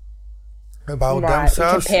them about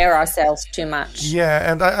themselves. We compare ourselves too much.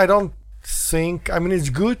 Yeah, and I don't think, it's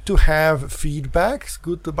good to have feedbacks,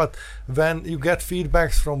 but when you get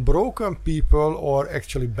feedbacks from broken people or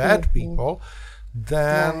actually bad people,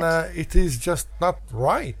 then it is just not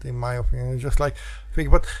right, in my opinion. It's just like,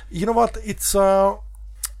 but you know what? It's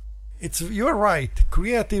you're right.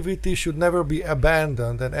 Creativity should never be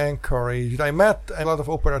abandoned and encouraged. I met a lot of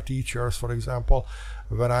opera teachers, for example,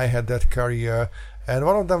 when I had that career, and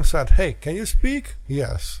one of them said, "Hey, can you speak?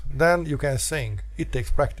 Yes. Then you can sing. It takes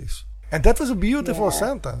practice." And that was a beautiful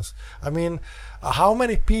sentence. I mean, how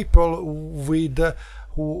many people with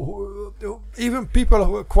who even people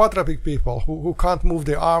who quadriplegic people who can't move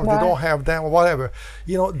their arms, they don't have them, whatever,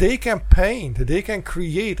 they can paint, they can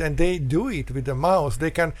create, and they do it with the mouse.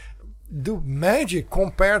 They can do magic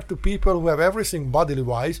compared to people who have everything bodily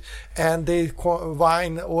wise, and they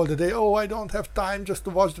whine all the day, "Oh, I don't have time just to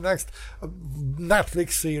watch the next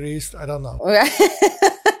Netflix series." I don't know.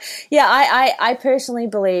 Yeah, I personally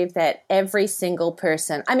believe that every single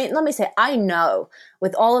person, I mean, let me say, I know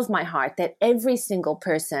with all of my heart that every single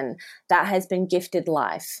person that has been gifted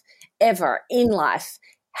life ever in life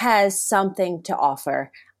has something to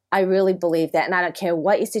offer. I really believe that. And I don't care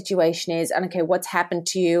what your situation is. I don't care what's happened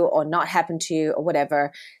to you or not happened to you or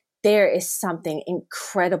whatever. There is something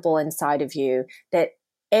incredible inside of you that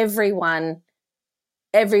everyone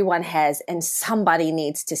has, and somebody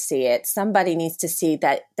needs to see it. Somebody needs to see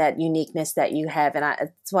that uniqueness that you have. And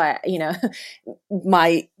that's why,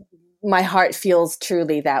 my heart feels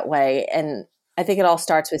truly that way. And I think it all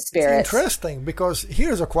starts with spirit. It's interesting, because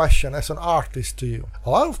here's a question as an artist to you. A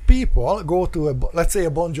lot of people go to let's say a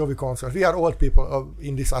Bon Jovi concert. We are old people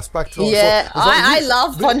in this aspect. I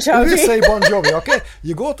love Bon Jovi. We say Bon Jovi, okay?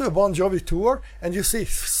 You go to a Bon Jovi tour and you see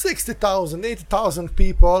 60,000, 80,000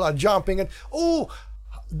 people are jumping and, "Oh,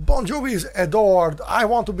 Bon Jovi is adored. I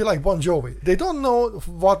want to be like Bon Jovi." They don't know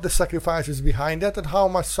what the sacrifice is behind that and how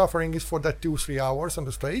much suffering is for that 2-3 hours on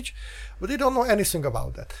the stage, but they don't know anything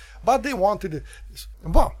about that. But they want to do this.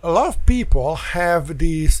 Well, a lot of people have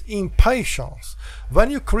this impatience. When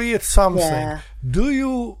you create something, do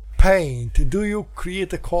you paint? Do you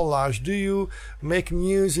create a collage? Do you make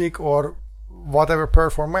music or whatever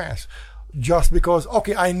performance? Just because,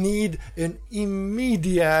 okay, I need an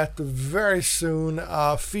immediate, very soon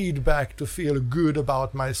feedback to feel good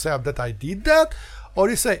about myself that I did that? Or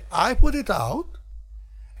you say, I put it out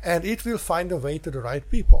and it will find a way to the right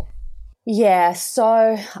people. Yeah,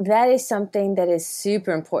 so that is something that is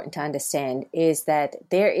super important to understand, is that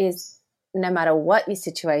there is, no matter what your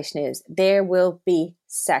situation is, there will be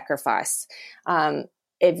sacrifice.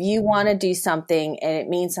 If you want to do something and it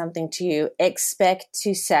means something to you, expect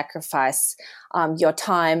to sacrifice your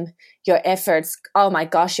time, your efforts, oh my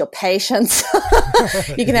gosh, your patience.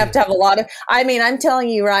 You're going to have a lot of, I'm telling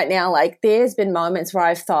you right now, like, there's been moments where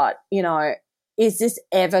I've thought, is this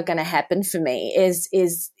ever going to happen for me? Is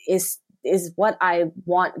what I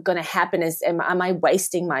want going to happen? Am I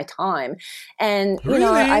wasting my time? And, really?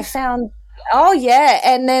 I found, oh yeah.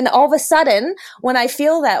 And then all of a sudden, when I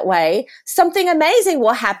feel that way, something amazing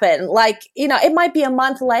will happen. Like, it might be a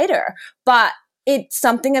month later, but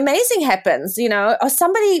something amazing happens, or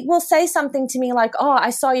somebody will say something to me like, "Oh, I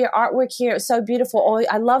saw your artwork here. It's so beautiful. Oh,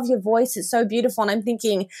 I love your voice. It's so beautiful." And I'm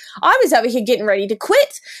thinking, I was over here getting ready to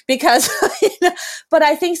quit because, but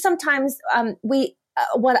I think sometimes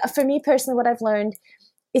for me personally, what I've learned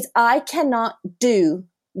is I cannot do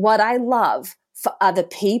what I love for other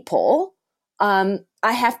people.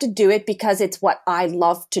 I have to do it because it's what I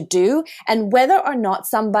love to do. And whether or not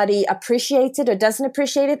somebody appreciates it or doesn't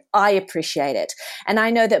appreciate it, I appreciate it. And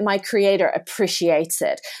I know that my creator appreciates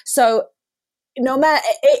it. So no matter,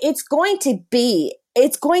 it's going to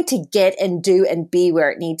get and do and be where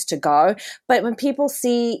it needs to go. But when people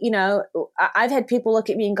see, I've had people look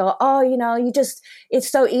at me and go, "Oh, it's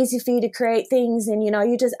so easy for you to create things." And,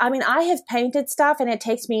 I have painted stuff and it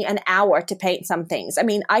takes me an hour to paint some things.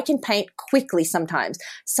 I can paint quickly sometimes.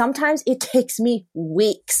 Sometimes it takes me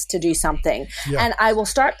weeks to do something. Yeah. And I will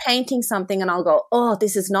start painting something and I'll go, "Oh,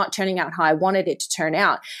 this is not turning out how I wanted it to turn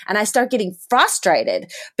out." And I start getting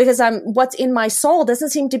frustrated because what's in my soul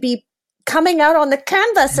doesn't seem to be coming out on the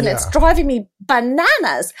canvas, and it's driving me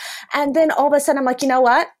bananas. And then all of a sudden I'm like, you know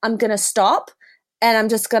what? I'm going to stop and I'm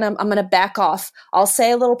going to back off. I'll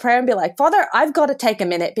say a little prayer and be like, "Father, I've got to take a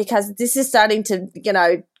minute because this is starting to,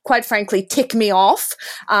 quite frankly, tick me off."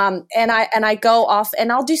 And I go off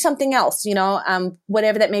and I'll do something else,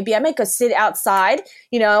 whatever that may be. I may go sit outside,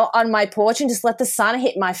 on my porch and just let the sun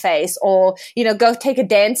hit my face, or, go take a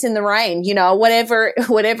dance in the rain, whatever,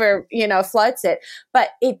 floats it. But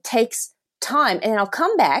it takes time, and I'll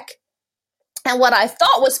come back. And what I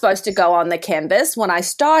thought was supposed to go on the canvas when I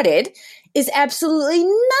started is absolutely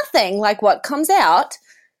nothing like what comes out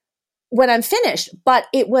when I'm finished. But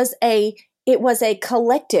it was a it was a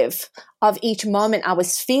collective of each moment I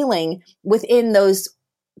was feeling within those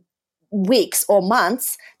weeks or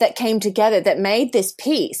months that came together that made this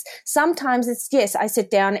piece. Sometimes it's, yes, I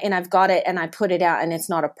sit down and I've got it and I put it out and it's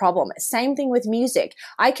not a problem. Same thing with music.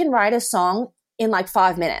 I can write a song in like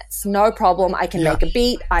 5 minutes, no problem. I can make a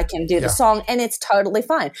beat, I can do the song, and it's totally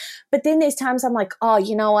fine. But then there's times I'm like, oh,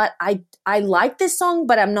 you know what? I like this song,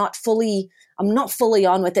 but I'm not fully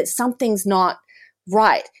on with it. Something's not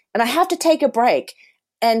right. And I have to take a break.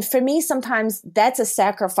 And for me, sometimes that's a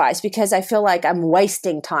sacrifice because I feel like I'm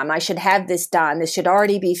wasting time. I should have this done. This should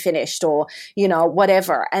already be finished, or, you know,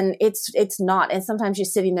 whatever. And it's not. And sometimes you're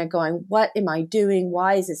sitting there going, what am I doing?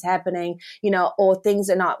 Why is this happening? You know, or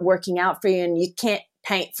things are not working out for you and you can't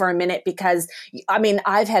paint for a minute because, I mean,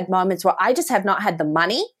 I've had moments where I just have not had the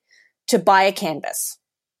money to buy a canvas.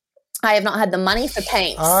 I have not had the money for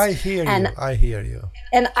paints. I hear you.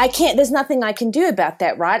 And I can't, there's nothing I can do about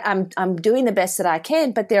that, right? I'm doing the best that I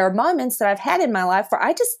can, but there are moments that I've had in my life where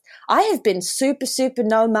I have been super, super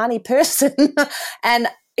no money person. And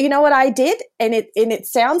you know what I did? And it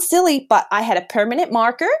sounds silly, but I had a permanent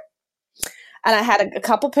marker and I had a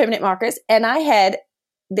couple permanent markers and I had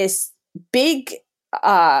this big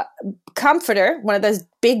comforter, one of those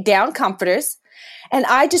big down comforters. And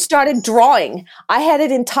I just started drawing. I had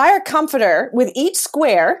an entire comforter with each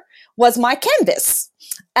square was my canvas.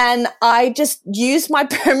 And I just used my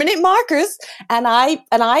permanent markers and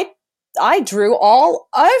I drew all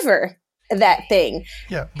over that thing.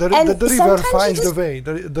 Yeah, the river finds the way.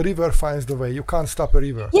 The river finds the way. You can't stop a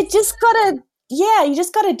river. You just gotta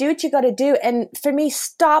do what you gotta do. And for me,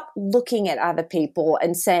 stop looking at other people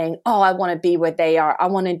and saying, oh, I want to be where they are. I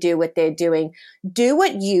want to do what they're doing. Do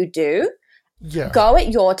what you do. Yeah. Go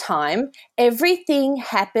at your time. Everything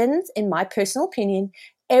happens, in my personal opinion,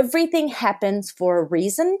 everything happens for a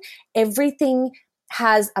reason. Everything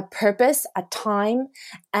has a purpose, a time,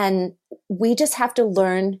 and we just have to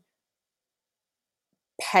learn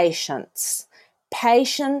patience.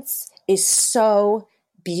 Patience is so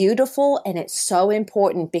beautiful and it's so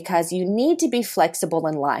important because you need to be flexible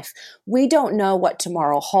in life. We don't know what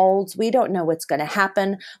tomorrow holds. We don't know what's going to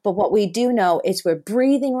happen. But what we do know is we're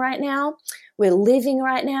breathing right now. We're living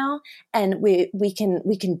right now, and we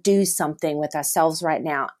can do something with ourselves right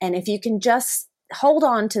now. And if you can just hold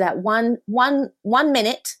on to that one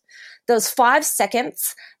minute, those 5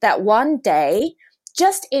 seconds, that one day,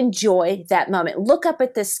 just enjoy that moment. Look up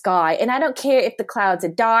at the sky, and I don't care if the clouds are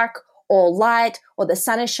dark or light or the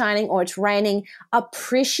sun is shining or it's raining.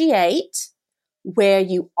 Appreciate where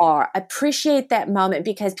you are. Appreciate that moment,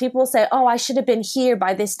 because people say, oh, I should have been here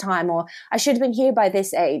by this time, or I should have been here by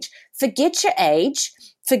this age. Forget your age.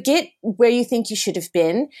 Forget where you think you should have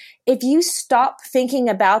been. If you stop thinking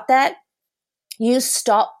about that, you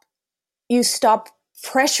stop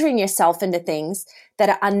pressuring yourself into things that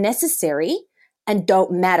are unnecessary and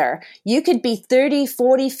don't matter. You could be 30,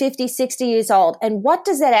 40, 50, 60 years old. And what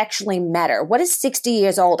does that actually matter? What does 60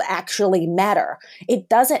 years old actually matter? It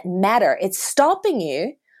doesn't matter. It's stopping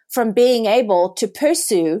you from being able to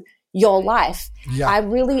pursue your life. Yeah.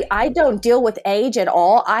 I don't deal with age at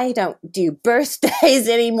all. I don't do birthdays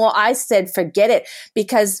anymore. I said, forget it,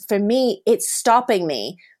 because for me, it's stopping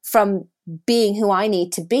me from being who I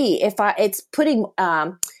need to be. It's putting,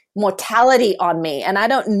 mortality on me, and I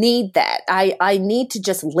don't need that. I need to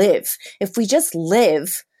just live. If we just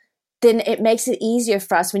live, then it makes it easier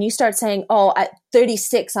for us. When you start saying, oh, at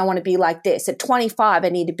 36, I want to be like this. At 25, I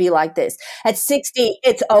need to be like this. At 60,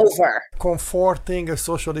 it's over. Comforting a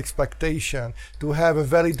social expectation to have a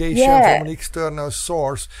validation from an external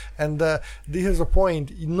source. And this is a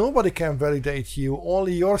point. Nobody can validate you.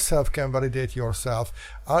 Only yourself can validate yourself.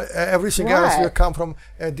 Everything else will come from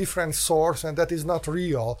a different source, and that is not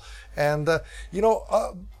real. And,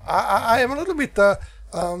 I am a little bit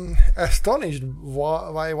astonished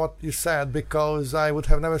by what you said, because I would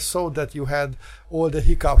have never thought that you had all the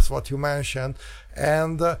hiccups what you mentioned,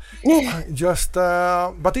 and but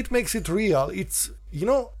it makes it real. It's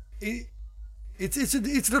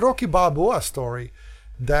it's the Rocky Balboa story,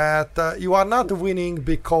 that you are not winning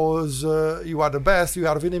because you are the best. You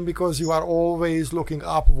are winning because you are always looking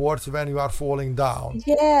upwards when you are falling down.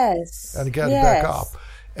 Yes, and get back up.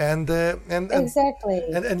 And exactly.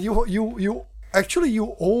 And you actually,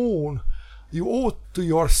 you owe to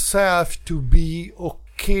yourself to be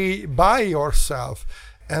okay by yourself.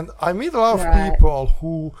 And I meet a lot of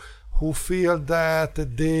people who feel that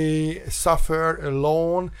they suffer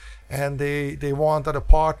alone, and they want other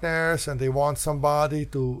partners, and they want somebody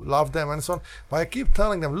to love them and so on. But I keep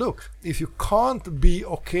telling them, look, if you can't be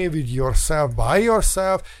okay with yourself by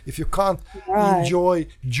yourself, if you can't enjoy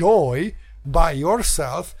joy by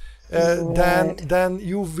yourself, then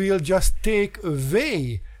you will just take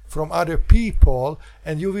away from other people,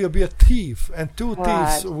 and you will be a thief, and two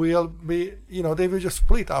thieves will be, they will just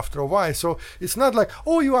split after a while. So it's not like,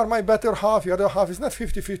 oh, you are my better half, your other half. It's not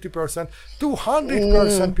 50%.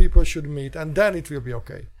 200% people should meet, and then it will be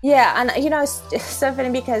okay. Yeah, and it's so funny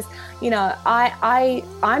because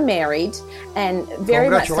I'm married and very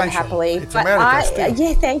much so happily. It's America still.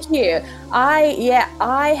 Yeah, thank you.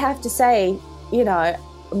 I have to say,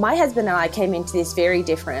 my husband and I came into this very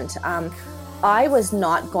different. I was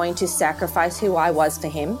not going to sacrifice who I was for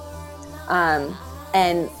him.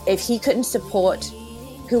 And if he couldn't support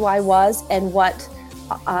who I was and what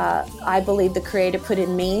I believe the Creator put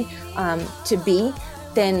in me to be,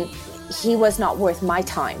 then he was not worth my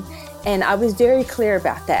time. And I was very clear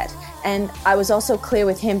about that. And I was also clear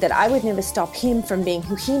with him that I would never stop him from being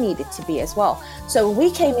who he needed to be as well. So when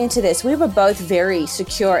we came into this, we were both very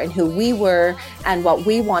secure in who we were and what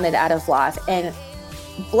we wanted out of life. And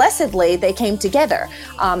blessedly, they came together,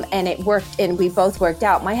 and it worked, and we both worked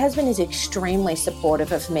out. My husband is extremely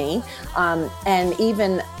supportive of me, and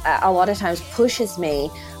even a lot of times pushes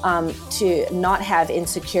me to not have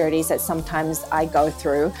insecurities that sometimes I go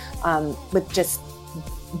through with just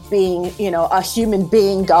being, a human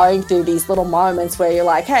being going through these little moments where you're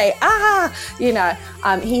like, hey,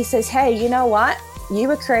 he says, hey, you know what? You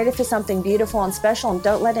were created for something beautiful and special, and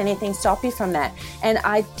don't let anything stop you from that. And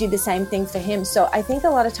I do the same thing for him. So I think a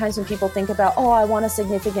lot of times when people think about, oh, I want a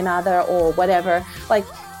significant other or whatever, like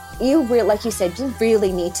you said, you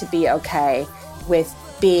really need to be okay with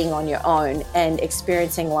being on your own and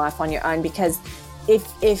experiencing life on your own, because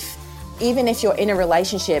even if you're in a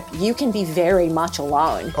relationship, you can be very much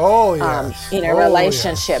alone. Oh, yes. In a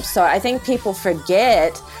relationship. Yes. So I think people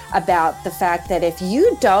forget about the fact that if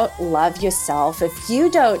you don't love yourself, if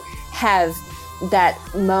you don't have that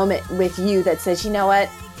moment with you that says, you know what,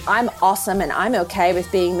 I'm awesome and I'm okay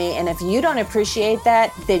with being me, and if you don't appreciate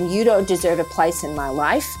that, then you don't deserve a place in my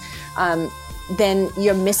life, then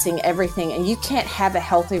you're missing everything, and you can't have a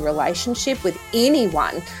healthy relationship with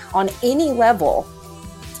anyone on any level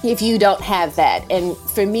if you don't have that. And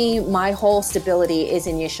for me, my whole stability is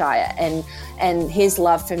in Yeshua and his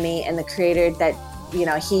love for me and the Creator that,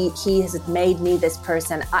 he has made me this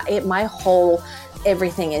person. My whole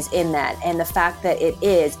everything is in that. And the fact that it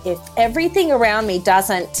is, if everything around me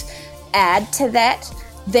doesn't add to that,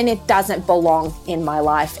 then it doesn't belong in my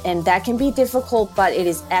life. And that can be difficult, but it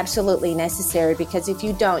is absolutely necessary, because if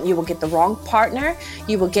you don't, you will get the wrong partner,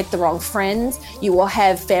 you will get the wrong friends, you will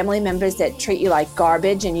have family members that treat you like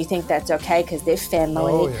garbage, and you think that's okay because they're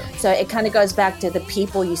family. Oh, yeah. So it kind of goes back to the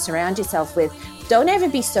people you surround yourself with. Don't ever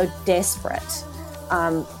be so desperate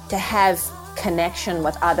to have connection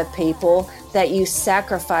with other people that you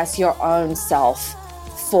sacrifice your own self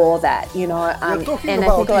for that, You're talking and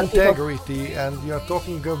about I think integrity, and you're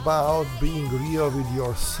talking about being real with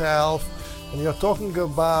yourself, and you're talking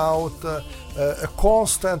about a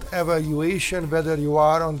constant evaluation whether you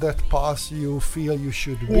are on that path you feel you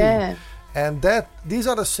should be. Yeah. And that these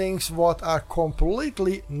are the things what are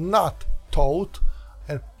completely not taught,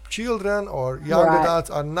 and children or young adults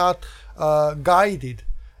are not guided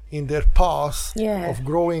in their path of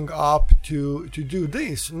growing up to do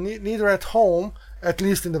this. Neither at home, at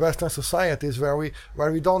least in the Western societies where we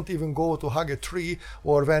don't even go to hug a tree,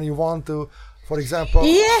 or when you want to, for example,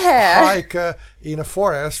 hike in a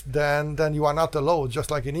forest, then you are not allowed.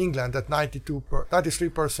 Just like in England, that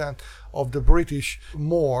 93% of the British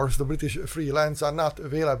moors, the British free lands, are not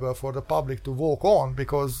available for the public to walk on,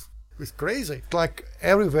 because it's crazy. Like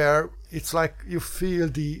everywhere, it's like you feel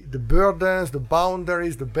the burdens, the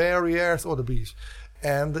boundaries, the barriers, or the bees,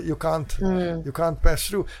 and you can't pass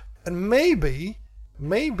through. And maybe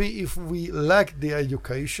if we lack the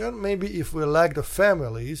education, maybe if we lack the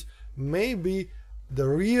families, maybe the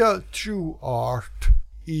real true art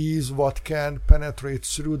is what can penetrate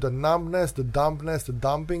through the numbness, the dumbness, the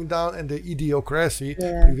dumping down, and the idiocracy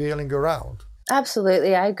prevailing around.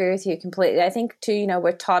 Absolutely. I agree with you completely. I think too,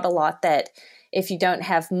 we're taught a lot that if you don't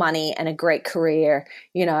have money and a great career,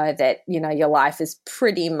 that, your life is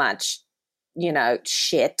pretty much,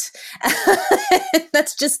 shit.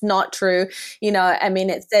 That's just not true.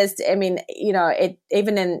 It says, it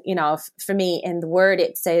even in, for me in the word,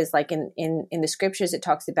 it says, like in the scriptures, it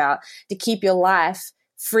talks about to keep your life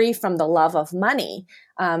free from the love of money,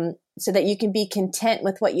 so that you can be content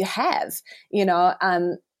with what you have,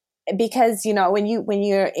 because, you know, when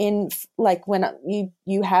you're in, like, when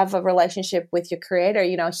you have a relationship with your creator,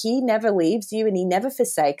 you know, he never leaves you and he never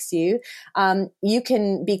forsakes you. You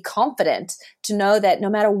can be confident to know that no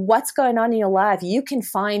matter what's going on in your life, you can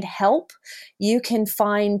find help. You can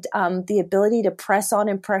find the ability to press on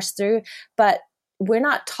and press through. But we're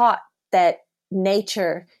not taught that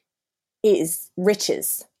nature is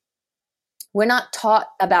riches. We're not taught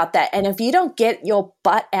about that. And if you don't get your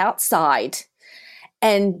butt outside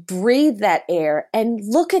and breathe that air and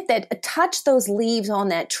look at that, touch those leaves on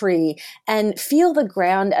that tree and feel the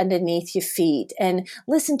ground underneath your feet and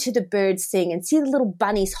listen to the birds sing and see the little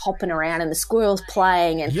bunnies hopping around and the squirrels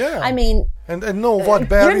playing. And yeah. I mean, and know what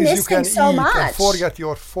berries you can so eat much. and forget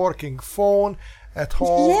your forking phone at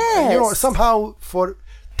home. Yes. And, you know, somehow for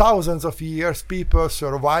thousands of years people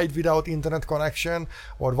survived without internet connection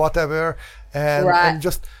or whatever, and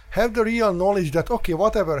just have the real knowledge that, okay,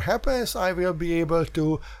 whatever happens, I will be able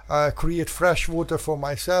to create fresh water for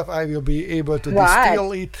myself. I will be able to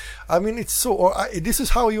distill it. I mean, it's so. This is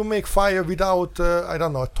how you make fire without, I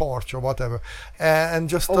don't know, a torch or whatever. And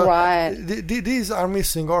just these are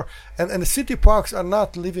missing, and the city parks are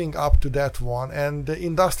not living up to that one. And the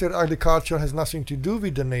industrial agriculture has nothing to do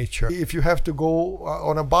with the nature. If you have to go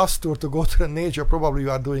on a bus tour to go to the nature, probably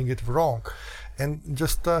you are doing it wrong. And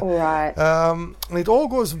just it all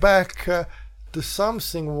goes back to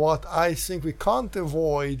something what I think we can't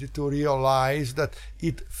avoid to realize, that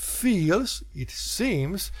it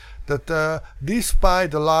seems that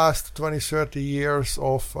despite the last 20-30 years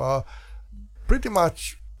of pretty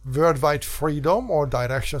much worldwide freedom or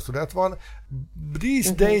directions to that one,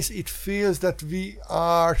 these days it feels that we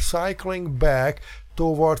are cycling back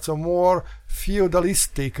towards a more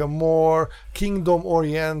feudalistic, a more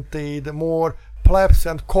kingdom-oriented, more plebs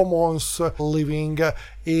and commons living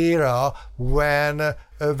era, when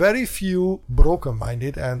very few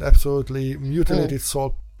broken-minded and absolutely mutilated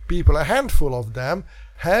soul people, a handful of them,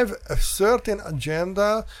 have a certain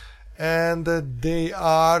agenda, and they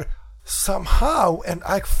are somehow, and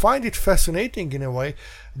I find it fascinating in a way,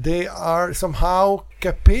 they are somehow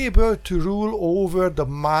capable to rule over the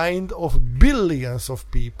mind of billions of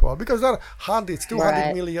people, because there are hundreds,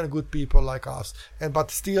 200 million good people like us, but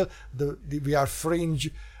still we are fringe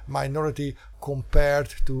minority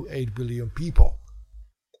compared to 8 billion people.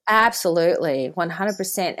 Absolutely,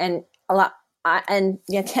 100%. And a lot. And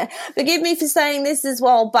forgive me for saying this as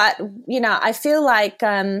well, but, you know, I feel like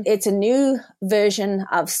it's a new version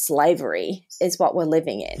of slavery is what we're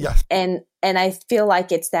living in. Yes. And I feel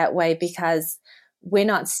like it's that way because we're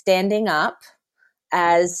not standing up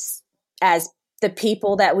as the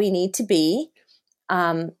people that we need to be.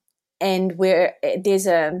 And there's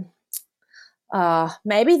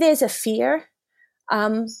maybe there's a fear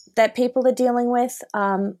that people are dealing with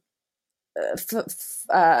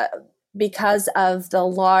because of the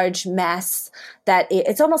large mass that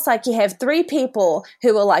it's almost like you have 3 people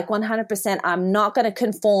who are like 100%, I'm not going to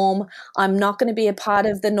conform, I'm not going to be a part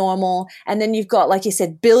of the normal. And then you've got, like you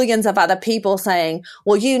said, billions of other people saying,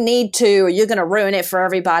 well, you need to, or you're going to ruin it for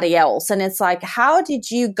everybody else. And it's like, how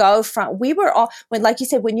did you go from, we were all, when, like you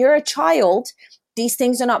said, when you're a child, these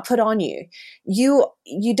things are not put on you. You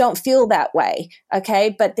don't feel that way,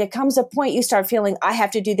 okay? But there comes a point you start feeling, I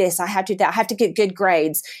have to do this, I have to do that, I have to get good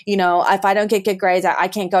grades. You know, if I don't get good grades, I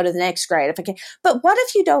can't go to the next grade. If I can. But what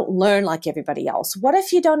if you don't learn like everybody else? What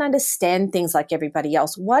if you don't understand things like everybody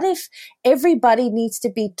else? What if everybody needs to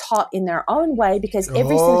be taught in their own way, because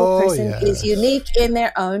every single person is unique in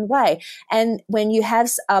their own way? And when you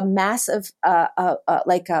have a massive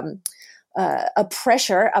a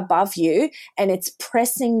pressure above you, and it's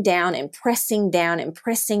pressing down and pressing down and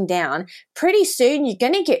pressing down, pretty soon you're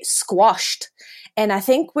going to get squashed. And I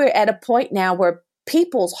think we're at a point now where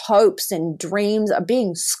people's hopes and dreams are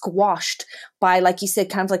being squashed by, like you said,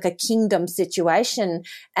 kind of like a kingdom situation.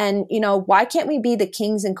 And, you know, why can't we be the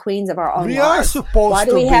kings and queens of our own lives? We are supposed Why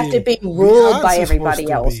do we have to be ruled by everybody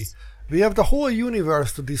else? We have the whole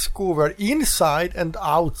universe to discover, inside and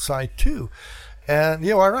outside too. And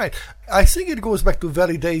you are right. I think it goes back to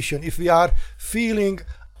validation. If we are feeling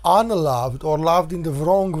unloved or loved in the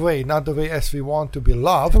wrong way, not the way as we want to be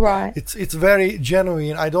loved, it's very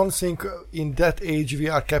genuine. I don't think in that age we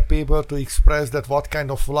are capable to express that what kind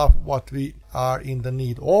of love what we are in the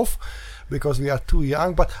need of, because we are too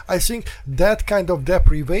young. But I think that kind of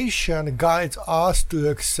deprivation guides us to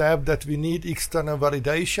accept that we need external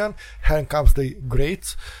validation. Here comes the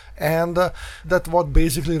greats. And that what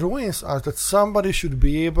basically ruins us, that somebody should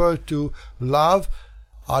be able to love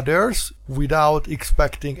others without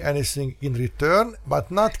expecting anything in return,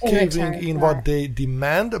 but not caving in what they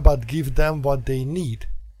demand, but give them what they need.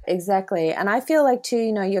 exactly. And I feel like too,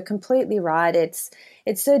 you're completely right. It's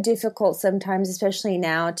so difficult sometimes, especially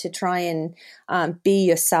now, to try and be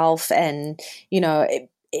yourself, and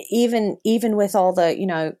even with all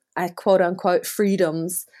the quote unquote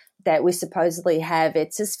freedoms that we supposedly have,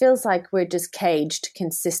 it just feels like we're just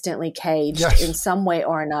consistently caged Yes. in some way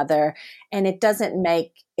or another, and it doesn't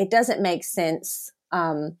make sense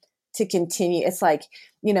to continue. It's like,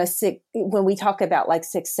 when we talk about like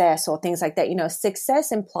success or things like that,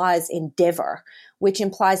 success implies endeavor, which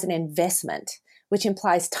implies an investment, which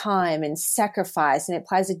implies time and sacrifice, and it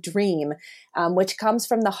implies a dream, which comes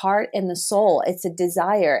from the heart and the soul. It's a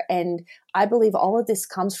desire. And I believe all of this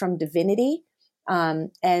comes from divinity.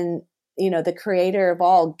 And, the creator of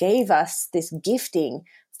all gave us this gifting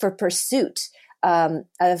for pursuit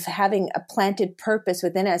of having a planted purpose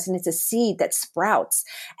within us, and it's a seed that sprouts.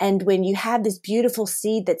 And when you have this beautiful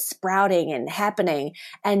seed that's sprouting and happening,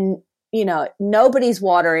 and nobody's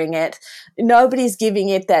watering it, nobody's giving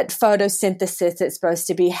it that photosynthesis it's supposed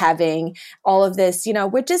to be having, all of this,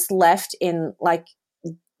 we're just left in like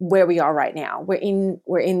where we are right now. We're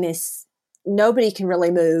in this, nobody can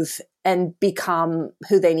really move and become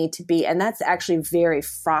who they need to be. And that's actually very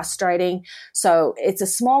frustrating. So it's a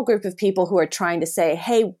small group of people who are trying to say,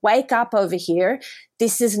 hey, wake up over here.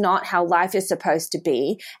 This is not how life is supposed to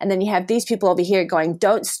be. And then you have these people over here going,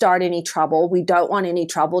 don't start any trouble. We don't want any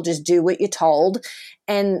trouble. Just do what you're told.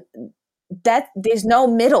 And that there's no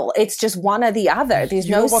middle. It's just one or the other. There's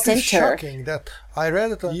no what center. Is shocking that I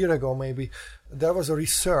read it a year ago, maybe. There was a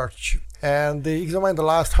research, and they examined the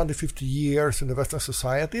last 150 years in the Western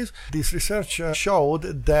societies. This research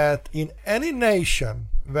showed that in any nation,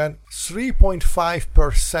 when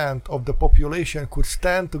 3.5% of the population could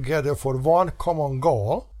stand together for one common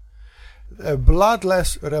goal, a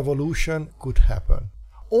bloodless revolution could happen.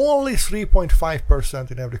 Only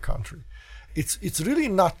 3.5% in every country. It's really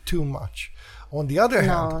not too much. On the other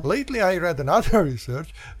hand, lately I read another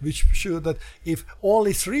research which showed that if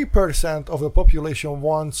only 3% of the population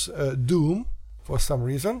wants doom for some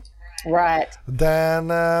reason, right,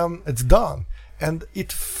 then it's done. And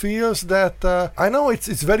it feels that I know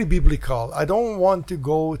it's very biblical. I don't want to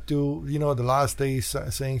go to the last days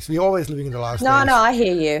sayings. We're always living in the last days. No, I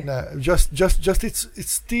hear you. No, just it's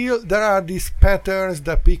still there are these patterns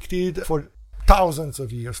depicted for thousands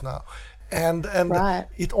of years now. And right.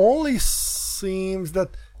 It only seems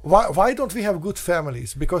that why don't we have good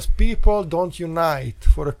families? Because people don't unite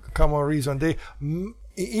for a common reason. They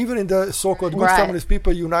even in the so-called good families,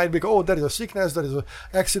 people unite because there is a sickness, there is an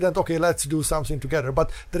accident. Okay, let's do something together.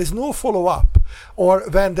 But there is no follow-up. Or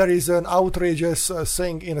when there is an outrageous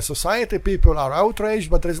thing in a society, people are outraged,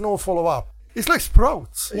 but there is no follow-up. It's like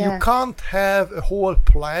sprouts. Yeah. You can't have a whole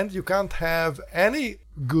plant. You can't have any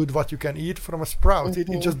good what you can eat from a sprout.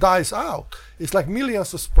 It just dies out. It's like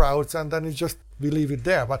millions of sprouts, and then we leave it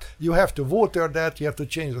there. But you have to water that. You have to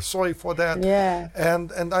change the soil for that. Yeah.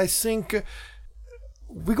 And I think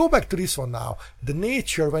we go back to this one now. The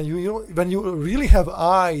nature, when you really have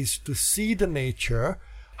eyes to see the nature,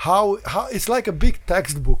 how it's like a big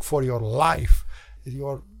textbook for your life.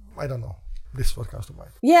 I don't know. This is what comes to mind.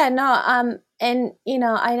 Yeah, no, and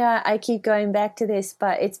I know I keep going back to this,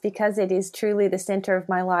 but it's because it is truly the center of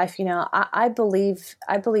my life. I believe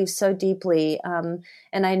so deeply, and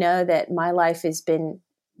I know that my life has been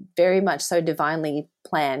very much so divinely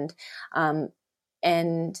planned,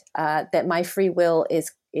 and that my free will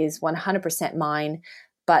is 100% mine.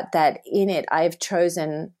 But that in it, I've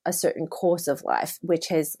chosen a certain course of life, which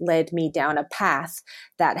has led me down a path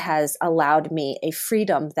that has allowed me a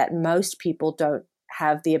freedom that most people don't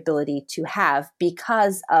have the ability to have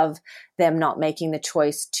because of them not making the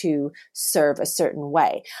choice to serve a certain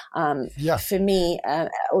way. For me,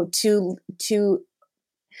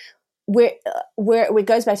 where it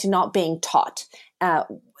goes back to not being taught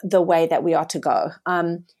the way that we ought to go.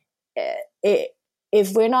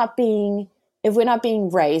 If we're not being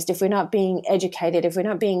raised, if we're not being educated, if we're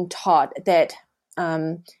not being taught that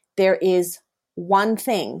there is one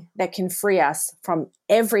thing that can free us from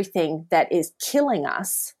everything that is killing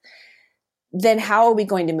us, then how are we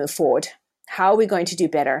going to move forward? How are we going to do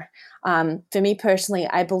better? For me personally,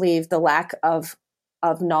 I believe the lack of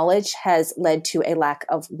knowledge has led to a lack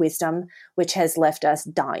of wisdom, which has left us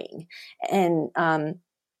dying. And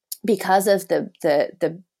because of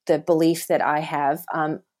the belief that I have,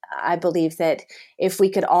 I believe that if we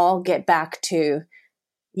could all get back to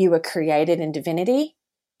you were created in divinity,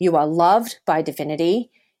 you are loved by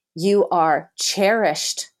divinity, you are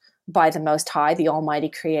cherished by the Most High, the Almighty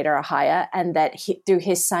Creator Ahaya, and that through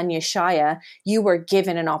His Son Yeshua, you were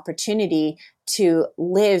given an opportunity to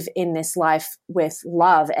live in this life with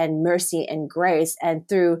love and mercy and grace, and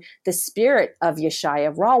through the spirit of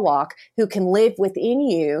Yeshaya Rawak, who can live within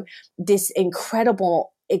you, this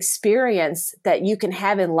incredible experience that you can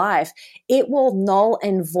have in life, it will null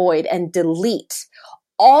and void and delete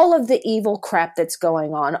all of the evil crap that's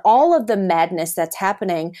going on, all of the madness that's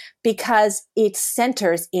happening, because it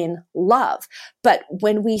centers in love. But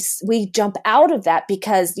when we jump out of that,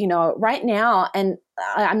 because, you know, right now, and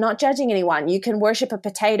I'm not judging anyone, you can worship a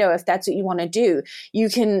potato if that's what you want to do. You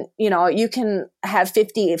can, you know, you can have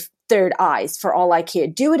 50 third eyes for all I care.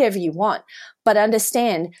 Do whatever you want. But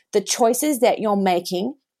understand the choices that you're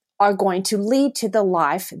making are going to lead to the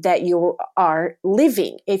life that you are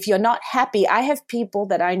living. If you're not happy, I have people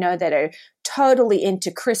that I know that are totally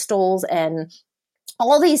into crystals and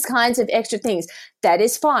all these kinds of extra things. That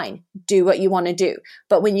is fine. Do what you want to do.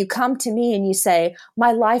 But when you come to me and you say,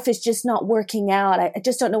 my life is just not working out, I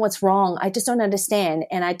just don't know what's wrong, I just don't understand.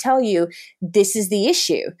 And I tell you, this is the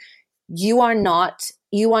issue. You are not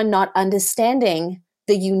understanding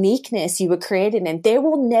the uniqueness you were created in. There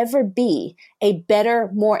will never be a better,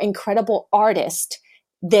 more incredible artist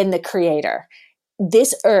than the creator.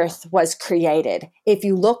 This earth was created. If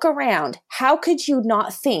you look around, how could you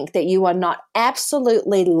not think that you are not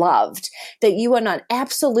absolutely loved, that you are not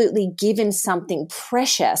absolutely given something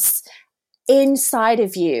precious inside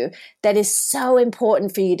of you that is so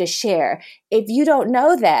important for you to share? If you don't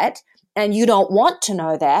know that and you don't want to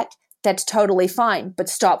know that, that's totally fine. But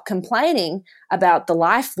stop complaining about the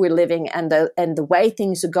life we're living and the way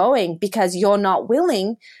things are going, because you're not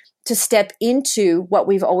willing to step into what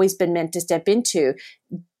we've always been meant to step into.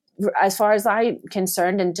 As far as I'm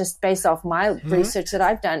concerned, and just based off my research that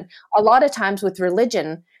I've done, a lot of times with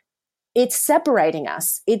religion, it's separating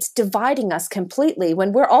us. It's dividing us completely,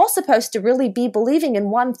 when we're all supposed to really be believing in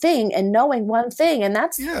one thing and knowing one thing. And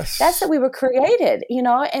that's that we were created, you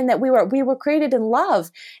know, and that we were created in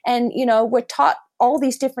love. And, you know, we're taught all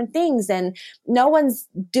these different things, and no one's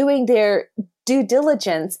doing their due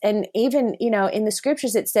diligence. And even, you know, in the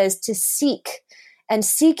scriptures, it says to seek, and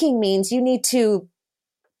seeking means you need to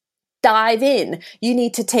dive in. You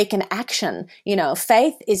need to take an action. You know,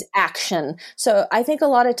 faith is action. So I think a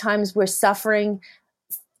lot of times we're suffering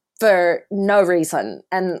for no reason.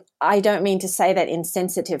 And I don't mean to say that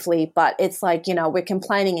insensitively, but it's like, you know, we're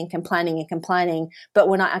complaining and complaining and complaining, but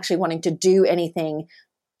we're not actually wanting to do anything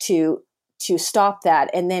to stop that.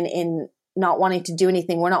 And then in not wanting to do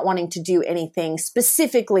anything, we're not wanting to do anything,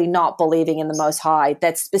 specifically not believing in the Most High.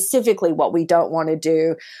 That's specifically what we don't want to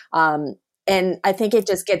do. And I think it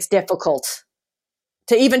just gets difficult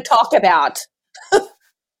to even talk about.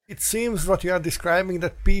 It seems what you are describing,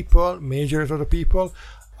 that people, majority of the people,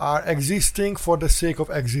 are existing for the sake of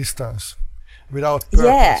existence, without purpose.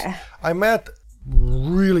 Yeah. I met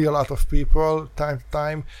really a lot of people, time to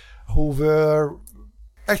time, who were,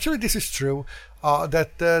 actually this is true,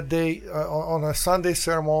 that they, on a Sunday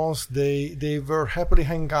sermons, they were happily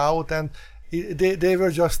hanging out, and they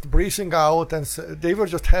were just breathing out, and they were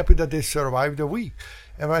just happy that they survived the week.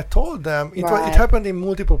 And I told them, it happened in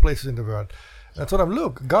multiple places in the world. And I told them,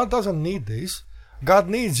 look, God doesn't need this. God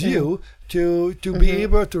needs you to be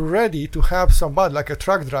able to ready to have somebody like a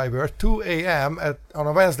truck driver 2 a.m. on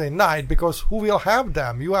a Wednesday night, because who will have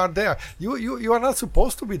them? You are there. You are not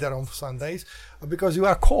supposed to be there on Sundays, because you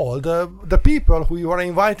are called. The people who you are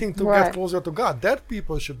inviting to get closer to God, that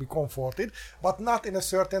people should be comforted, but not in a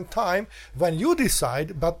certain time when you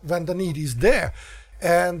decide, but when the need is there.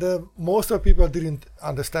 And most of the people didn't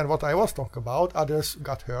understand what I was talking about. Others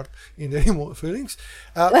got hurt in their emotional feelings.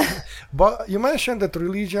 But you mentioned that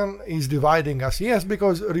religion is dividing us. Yes,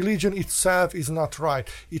 because religion itself is not right.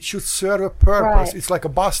 It should serve a purpose. Right. It's like a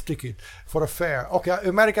bus ticket for a fare. Okay,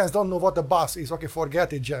 Americans don't know what a bus is. Okay,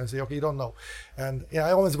 forget it, Jancy. Okay, you don't know. And yeah,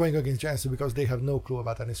 I'm always going against Jancy because they have no clue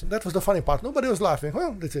about anything. That was the funny part. Nobody was laughing.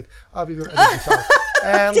 Well, that's it. We were editing this out.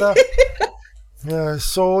 And...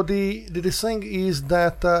 so the thing is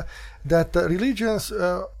that religions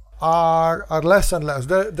are less and less.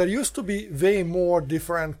 There used to be way more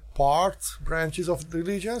different branches of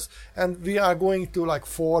religions, and we are going to like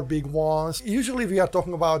 4 big ones. Usually we are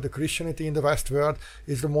talking about the Christianity in the West world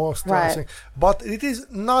is the most thing, but it is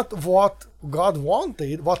not what God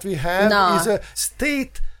wanted. What we have is a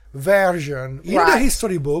state version in the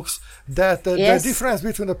history books that the difference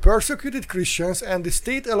between the persecuted Christians and the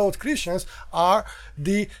state-allowed Christians are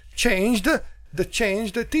the changed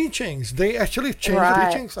teachings. They actually changed the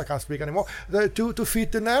teachings. I can't speak anymore. To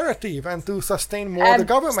fit the narrative and to sustain more the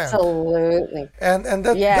government. Absolutely. And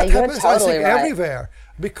that happens, totally, I think, everywhere.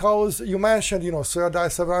 because you mentioned, third eye,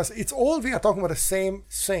 seventh eye. It's all we are talking about the same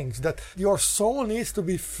things, that your soul needs to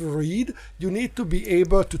be freed. You need to be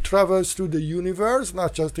able to travel through the universe,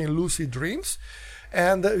 not just in lucid dreams.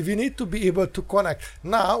 And we need to be able to connect.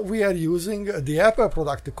 Now we are using the Apple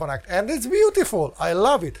product to connect, and it's beautiful. I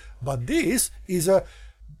love it. But this is a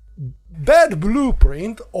bad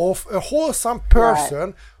blueprint of a wholesome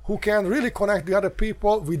person who can really connect the other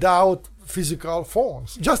people without physical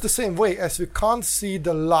forms. Just the same way as we can't see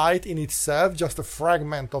the light in itself, just a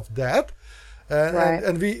fragment of that.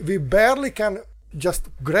 And we barely can just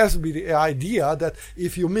grasp the idea that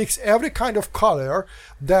if you mix every kind of color,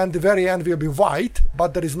 then the very end will be white,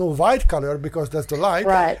 but there is no white color because that's the light.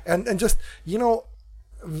 And just,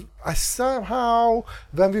 I somehow,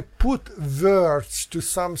 when we put words to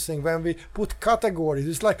something, when we put categories,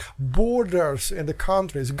 it's like borders in the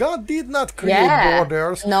countries. God did not create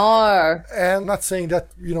borders. No. And not saying that,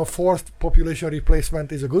 forced population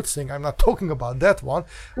replacement is a good thing. I'm not talking about that one.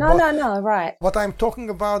 No, right. But I'm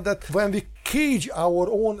talking about that when we cage our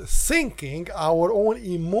own thinking, our own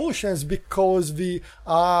emotions, because we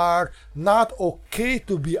are not okay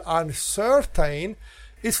to be uncertain.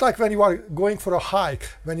 It's like when you are going for a hike.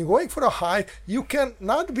 When you're going for a hike, you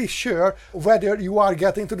cannot be sure whether you are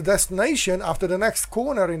getting to the destination after the next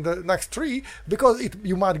corner in the next tree, because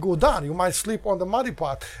you might go down, you might slip on the muddy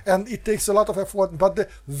part, and it takes a lot of effort. But the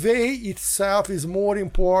way itself is more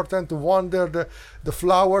important, to wander the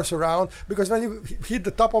flowers around, because when you hit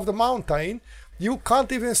the top of the mountain, you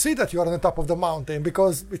can't even see that you are on the top of the mountain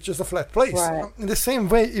because it's just a flat place. In the same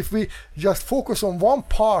way, if we just focus on one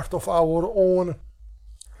part of our own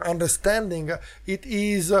understanding, it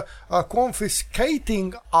is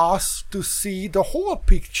confiscating us to see the whole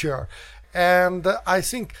picture. And I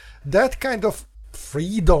think that kind of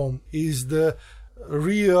freedom is the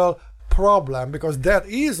real problem, because that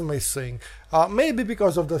is missing. Maybe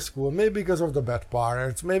because of the school, maybe because of the bad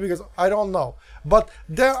parents, maybe because I don't know. But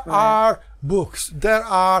there are books, there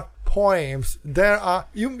are poems, there are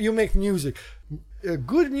you make music.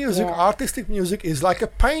 Good music, artistic music, is like a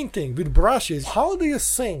painting with brushes. How do you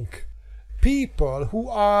think people who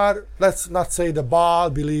are, let's not say the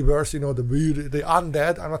Baal believers, the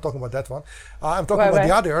undead, I'm not talking about that one, I'm talking about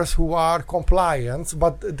the others who are compliant,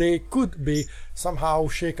 but they could be somehow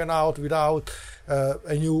shaken out without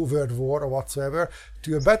a new world war or whatsoever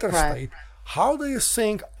to a better state. How do you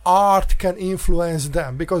think art can influence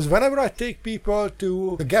them? Because whenever I take people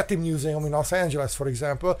to the Getty Museum in Los Angeles, for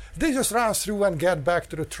example, they just run through and get back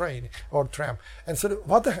to the train or tram. And so,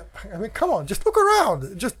 what the heck? I mean, come on, just look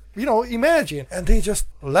around. Just, imagine. And they just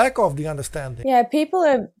lack of the understanding. Yeah, people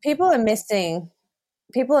are missing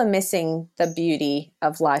the beauty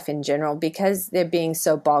of life in general, because they're being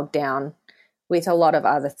so bogged down with a lot of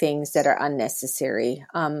other things that are unnecessary.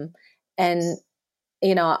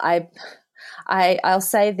 I'll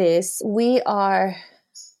say this: we are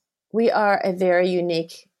a very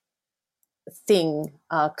unique thing,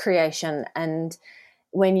 creation, and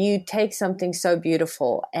when you take something so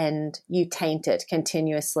beautiful and you taint it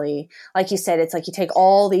continuously, like you said, it's like you take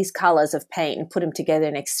all these colors of paint and put them together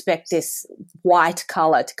and expect this white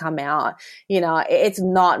color to come out. It's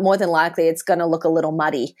not, more than likely it's going to look a little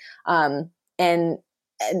muddy, and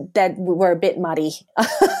that we're a bit muddy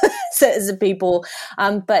as people.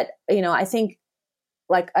 But I think,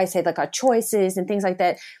 like I said, like our choices and things like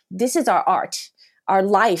that, this is our art. Our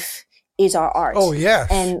life is our art. Oh, yeah.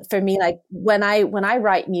 And for me, like when I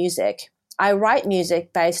write music, I write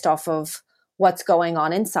music based off of what's going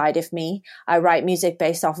on inside of me. I write music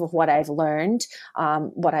based off of what I've learned,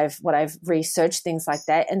 what I've researched, things like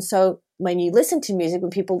that. And so when you listen to music,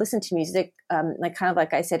 when people listen to music,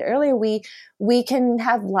 like I said earlier, we can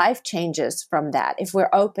have life changes from that if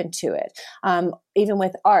we're open to it. Even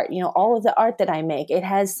with art, all of the art that I make, it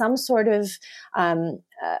has some sort of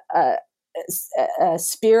a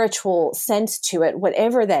spiritual sense to it,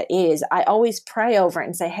 whatever that is. I always pray over it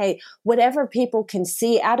and say, hey, whatever people can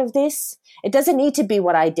see out of this, it doesn't need to be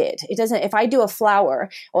what I did. It doesn't, if I do a flower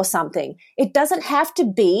or something, it doesn't have to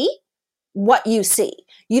be what you see.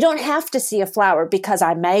 You don't have to see a flower because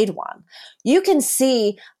I made one. You can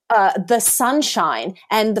see the sunshine,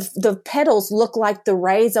 and the petals look like the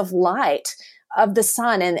rays of light of the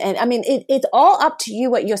sun. And I mean, it's all up to you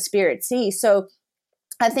what your spirit sees. So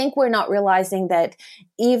I think we're not realizing that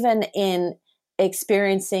even in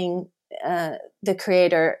experiencing the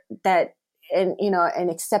Creator, that, and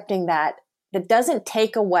accepting that doesn't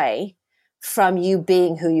take away from you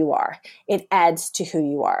being who you are. It adds to who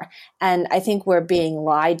you are. And I think we're being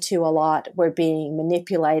lied to a lot. We're being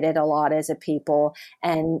manipulated a lot as a people,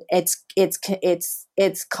 and it's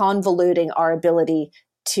convoluting our ability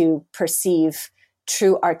to perceive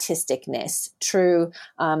true artisticness, true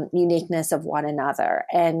uniqueness of one another.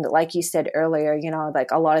 And like you said earlier, you know,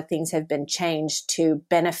 like a lot of things have been changed to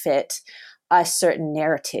benefit a certain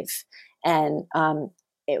narrative. And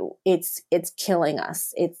it's killing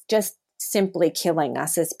us. It's just simply killing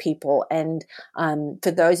us as people. And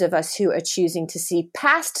for those of us who are choosing to see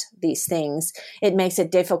past these things, it makes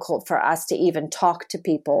it difficult for us to even talk to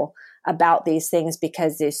people about these things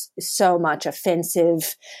because there's so much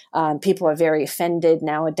offensive. People are very offended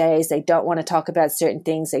nowadays. They don't want to talk about certain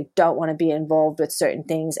things. They don't want to be involved with certain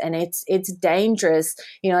things. And it's dangerous.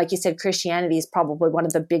 You know, like you said, Christianity is probably one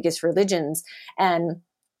of the biggest religions. And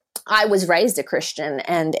I was raised a Christian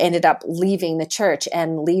and ended up leaving the church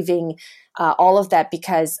and leaving all of that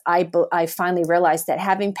because I finally realized that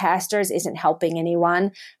having pastors isn't helping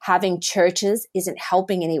anyone. Having churches isn't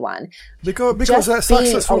helping anyone. Because a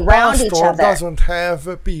successful pastor doesn't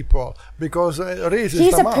have people. Because raises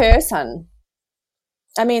he's them a up. person.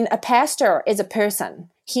 I mean, a pastor is a person.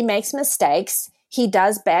 He makes mistakes. He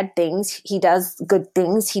does bad things. He does good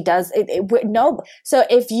things. He does no. So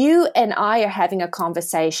if you and I are having a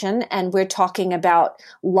conversation and we're talking about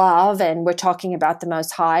love and we're talking about the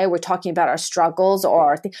Most High, we're talking about our struggles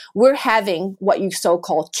we're having what you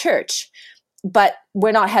so-called church, but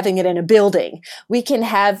we're not having it in a building. We can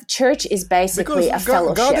have church is basically a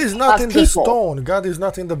fellowship. God is not of in people. the stone. God is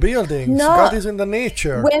not in the buildings. No. God is in the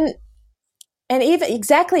nature. And even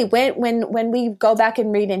exactly when we go back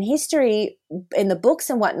and read in history, in the books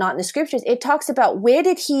and whatnot, in the scriptures, it talks about where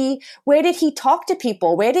did he talk to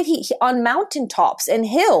people? Where did he on mountaintops and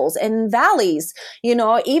hills and valleys? You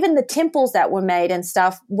know, even the temples that were made and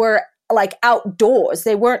stuff were like outdoors.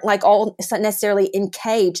 They weren't like all necessarily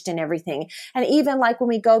encaged and everything. And even like when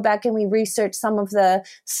we go back and we research some of the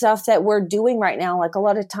stuff that we're doing right now, like a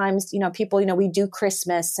lot of times, you know, people, you know, we do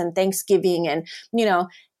Christmas and Thanksgiving and, you know,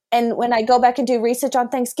 and when I go back and do research on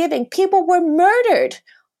Thanksgiving, people were murdered.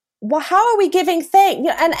 Well, how are we giving thanks? You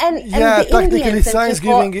know, and the technically, Indians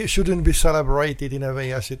Thanksgiving shouldn't be celebrated in a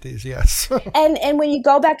way as it is. Yes. and when you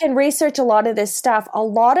go back and research a lot of this stuff, a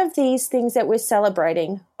lot of these things that we're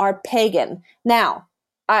celebrating are pagan. Now,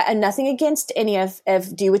 and nothing against any of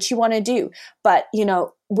do what you want to do, but you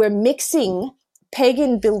know, we're mixing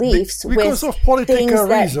pagan beliefs because with of political things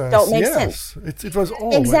reasons. that don't make sense. It was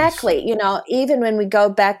always. Exactly. You know, even when we go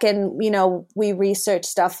back and, you know, we research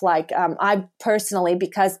stuff like I personally,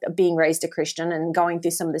 because of being raised a Christian and going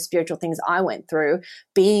through some of the spiritual things I went through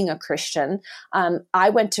being a Christian, I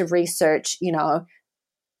went to research, you know,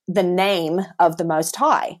 the name of the Most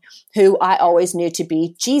High, who I always knew to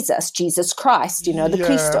be Jesus Christ, you know, the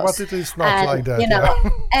Christos. But it is not like that. You know,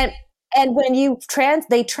 and when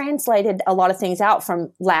they translated a lot of things out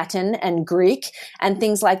from Latin and Greek and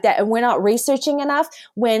things like that, and we're not researching enough,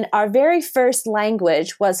 when our very first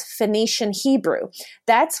language was Phoenician Hebrew.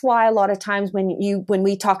 That's why a lot of times when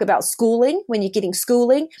we talk about schooling, when you're getting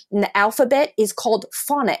schooling, and the alphabet is called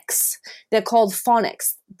phonics. They're called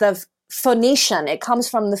phonics. The Phoenician, it comes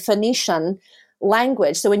from the Phoenician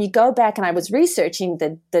language. So when you go back, and I was researching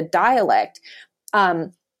the dialect,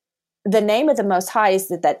 the name of the Most High is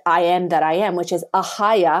that I am, which is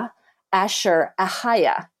Ahaya, Asher,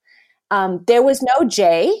 Ahaya. There was no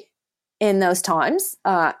J in those times.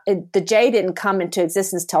 The J didn't come into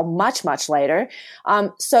existence till much, much later.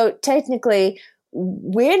 So technically,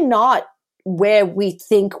 we're not where we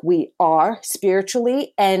think we are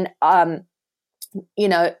spiritually. And, you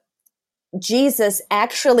know, Jesus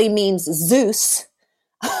actually means Zeus.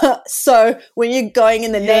 So when you're going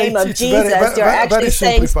in the name of Jesus, you're actually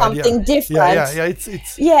saying something different.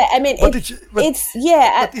 I mean, but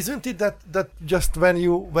isn't it that just when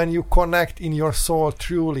you connect in your soul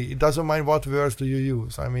truly, it doesn't mind what words do you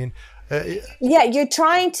use? I mean, you're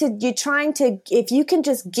trying to. If you can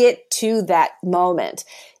just get to that moment,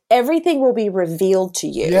 everything will be revealed to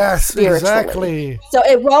you. Yes, spiritually. Exactly. So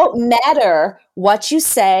it won't matter what you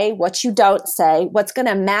say, what you don't say. What's going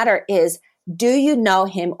to matter is, do you know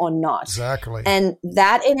him or not? Exactly. And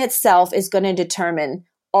that in itself is going to determine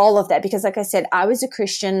all of that. Because like I said, I was a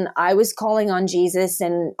Christian. I was calling on Jesus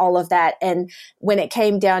and all of that. And when it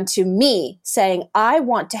came down to me saying, I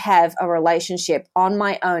want to have a relationship on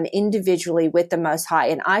my own individually with the Most High,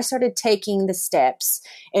 and I started taking the steps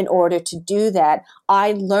in order to do that,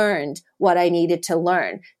 I learned what I needed to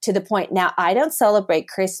learn to the point now I don't celebrate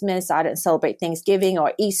Christmas. I don't celebrate Thanksgiving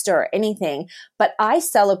or Easter or anything, but I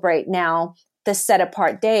celebrate now the set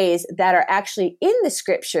apart days that are actually in the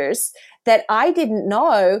scriptures that I didn't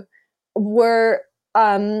know were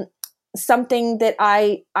something that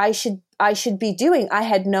I should be doing. I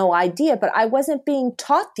had no idea, but I wasn't being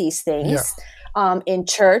taught these things. in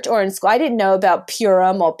church or in school. I didn't know about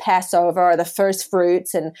Purim or Passover or the first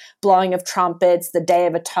fruits and blowing of trumpets, the Day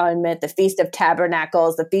of Atonement, the Feast of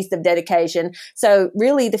Tabernacles, the Feast of Dedication. So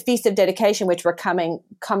really the Feast of Dedication, which we're coming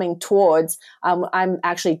towards, I'm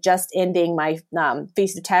actually just ending my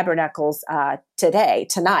Feast of Tabernacles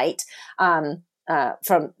tonight,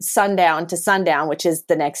 from sundown to sundown, which is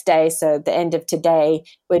the next day. So the end of today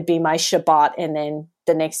would be my Shabbat, and then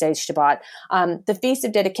the next day's Shabbat. The Feast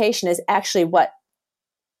of Dedication is actually what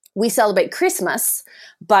we celebrate Christmas,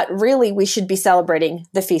 but really we should be celebrating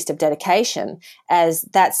the Feast of Dedication, as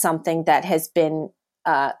that's something that has been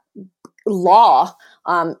law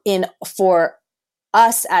for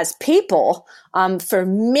us as people for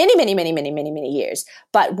many years.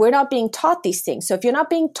 But we're not being taught these things. So if you're not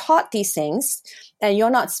being taught these things and you're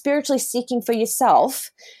not spiritually seeking for yourself,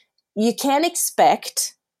 you can't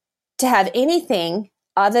expect to have anything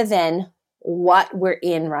other than what we're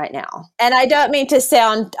in right now. And I don't mean to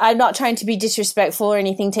sound, I'm not trying to be disrespectful or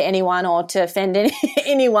anything to anyone or to offend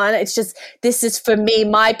anyone. It's just, this is for me,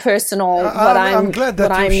 my personal, I'm glad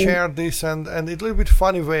that you shared this, and a little bit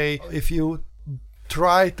funny way, if you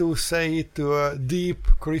try to say it to a deep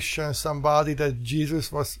Christian, somebody that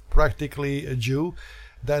Jesus was practically a Jew,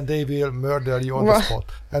 then they will murder you on the spot.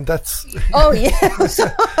 And that's... Oh, yeah.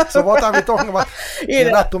 So what are we talking about?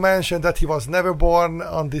 Not to mention that he was never born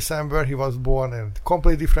on December. He was born in a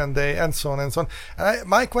completely different day, and so on and so on. And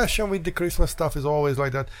my question with the Christmas stuff is always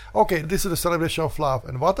like that. Okay, this is the celebration of love.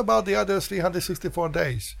 And what about the other 364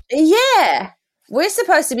 days? Yeah. We're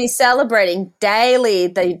supposed to be celebrating daily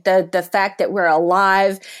the fact that we're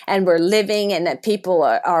alive and we're living and that people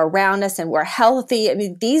are around us and we're healthy. I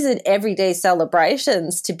mean, these are everyday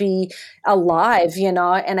celebrations to be alive,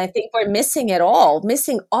 and I think we're missing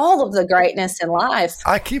all of the greatness in life.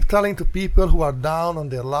 I keep telling to people who are down on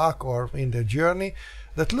their luck or in their journey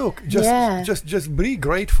that, look, just be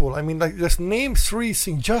grateful. I mean, like, just name three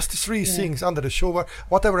things, just three things under the shower,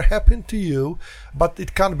 whatever happened to you, but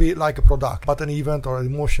it can't be like a product, but an event or an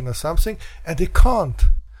emotion or something, and they can't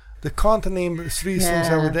name three things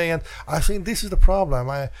every day. And I think this is the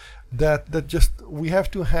problem, that just we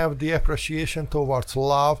have to have the appreciation towards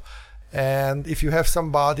love, and if you have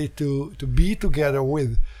somebody to be together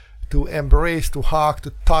with, to embrace, to hug,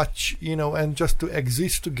 to touch, and just to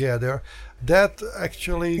exist together, that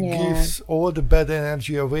actually gives all the bad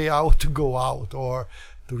energy a way out to go out or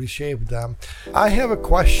to reshape them. I have a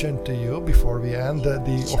question to you before we end the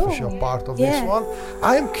official part of this one.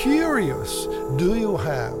 I'm curious, do you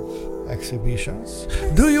have exhibitions?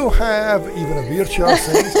 Do you have even a virtual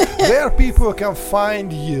things where people can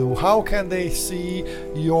find you? How can they see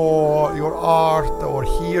your art or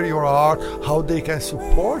hear your art? How they can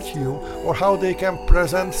support you, or how they can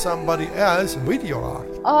present somebody else with your art?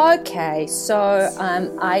 Okay, so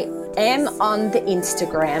I am on the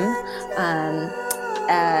Instagram,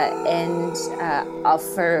 and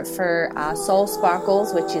for Soul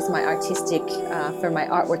Sparkles, which is my artistic, for my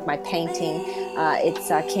artwork, my painting, it's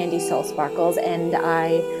Candy Soul Sparkles, and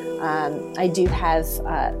I do have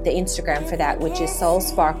the Instagram for that, which is Soul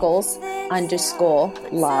Sparkles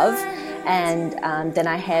 _love, and then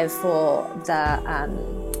I have for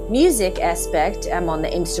the music aspect, I'm on the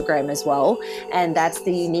Instagram as well, and that's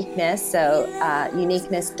the Uniqueness, so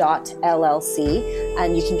uniqueness.llc,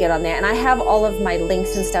 and you can get on there, and I have all of my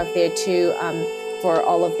links and stuff there too. For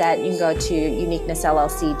all of that, you can go to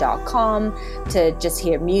uniquenessllc.com to just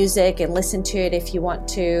hear music and listen to it if you want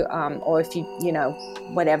to, or if you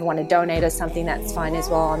whatever, want to donate or something, that's fine as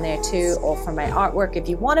well on there too, or for my artwork. If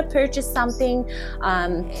you want to purchase something,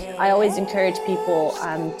 I always encourage people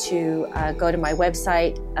to go to my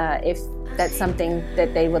website if that's something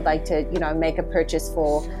that they would like to, make a purchase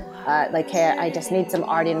for. Like, hey, I just need some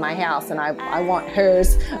art in my house, and I want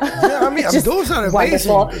hers. Yeah, I mean, those are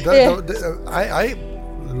amazing. I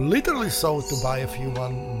literally sold to buy a few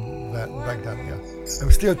one back then. Yeah,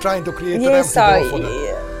 I'm still trying to create an empty door for them.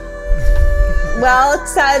 Well,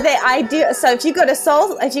 so I do. So if you go to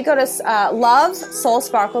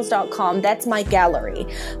lovesoulsparkles.com, that's my gallery.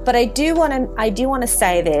 But I do want to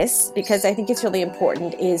say this, because I think it's really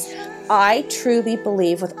important, is I truly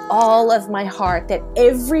believe with all of my heart that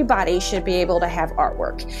everybody should be able to have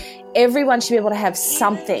artwork. Everyone should be able to have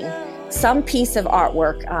something, some piece of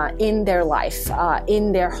artwork in their life,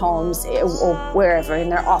 in their homes, or wherever, in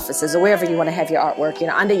their offices, or wherever you want to have your artwork,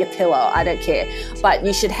 under your pillow, I don't care. But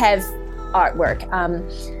you should have artwork.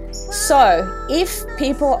 So if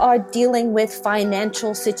people are dealing with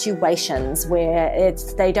financial situations where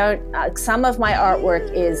they don't, some of my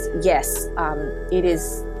artwork is,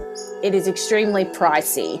 it is extremely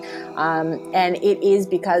pricey, and it is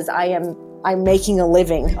because I am I'm making a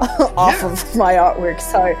living off of my artwork.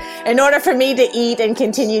 So in order for me to eat and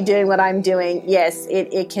continue doing what I'm doing, yes,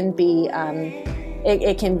 it can be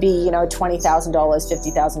it can be, you know, $20,000,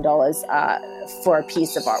 $50,000 for a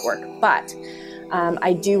piece of artwork. But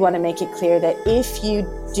I do want to make it clear that if you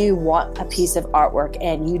do want a piece of artwork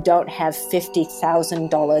and you don't have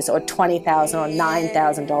 $50,000 or $20,000 or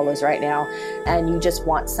 $9,000 right now, and you just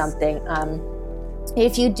want something,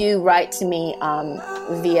 if you do write to me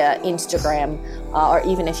via Instagram, or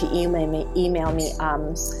even if you email me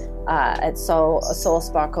at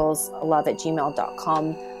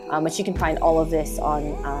soulsparklelove@gmail.com, which you can find all of this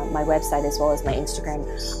on my website as well as my Instagram,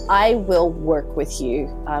 I will work with you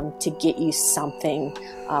to get you something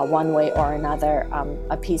one way or another,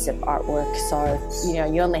 a piece of artwork. So, you know,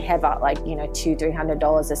 you only have like, you know,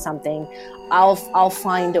 $200-300 or something. I'll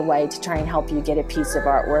find a way to try and help you get a piece of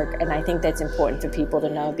artwork. And I think that's important for people to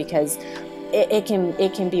know, because it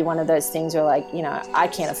can be one of those things where, like, you know, I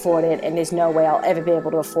can't afford it and there's no way I'll ever be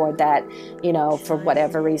able to afford that, you know, for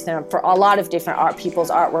whatever reason. For a lot of different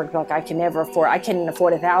people's artwork, like I couldn't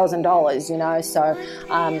afford $1,000, you know. So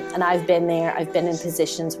and I've been there. I've been in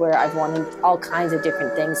positions where I've wanted all kinds of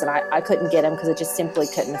different things and I couldn't get them because I just simply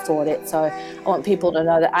couldn't afford it. So I want people to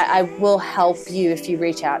know that I will help you if you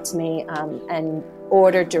reach out to me and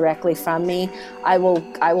order directly from me.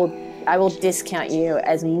 I will discount you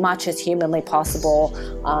as much as humanly possible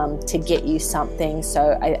to get you something.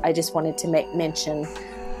 So I just wanted to make mention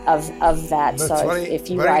of that. That's so very, if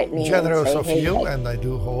you very write me generous and say, of hey, you, and I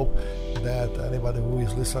do hope that anybody who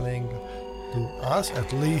is listening to us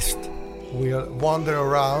at least will wander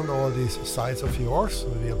around all these sites of yours.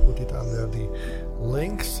 We will put it under the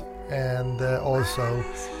links, and also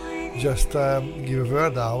just give a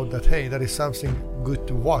word out that, hey, there is something good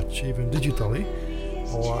to watch, even digitally,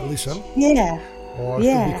 or listen, or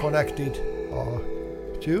to be connected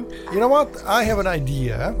to. You know what? I have an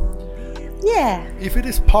idea. Yeah. If it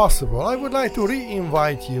is possible, I would like to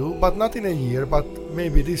re-invite you, but not in a year, but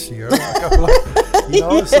maybe this year, a couple of,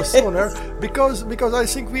 so sooner, because I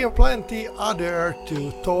think we have plenty other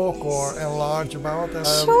to talk or enlarge about.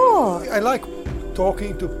 Sure. I like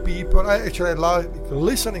talking to people. I like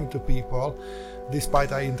listening to people,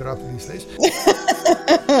 despite I interrupt these days.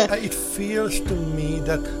 It feels to me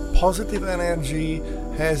that positive energy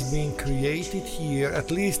has been created here, at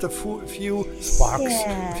least a few sparks,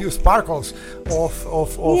 a few sparkles of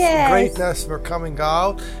greatness were coming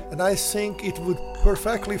out, and I think it would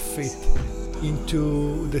perfectly fit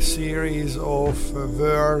into the series of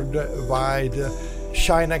worldwide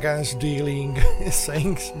shenanigans dealing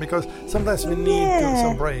things, because sometimes we need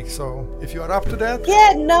some breaks. So if you are up to that.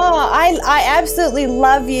 I absolutely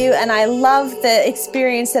love you, and I love the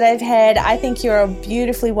experience that I've had. I think you're a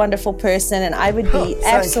beautifully wonderful person, and I would be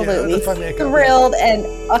absolutely thrilled, and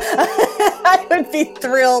I would be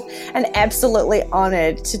thrilled and absolutely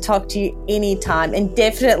honored to talk to you anytime, and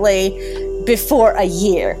definitely before a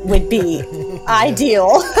year would be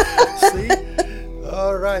ideal. See?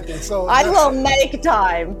 All right, and so I will make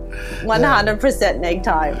time, 100% make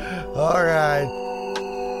time. All right.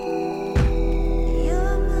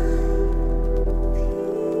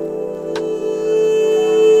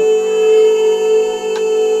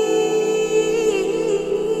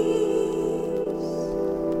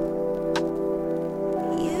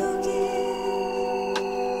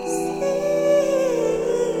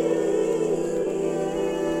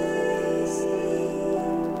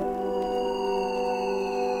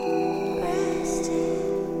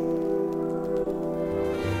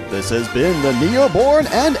 This has been the Neoborn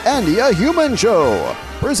and Andia Human Show,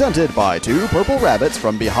 presented by two purple rabbits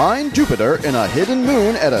from behind Jupiter in a hidden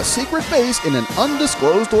moon at a secret base in an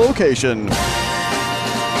undisclosed location.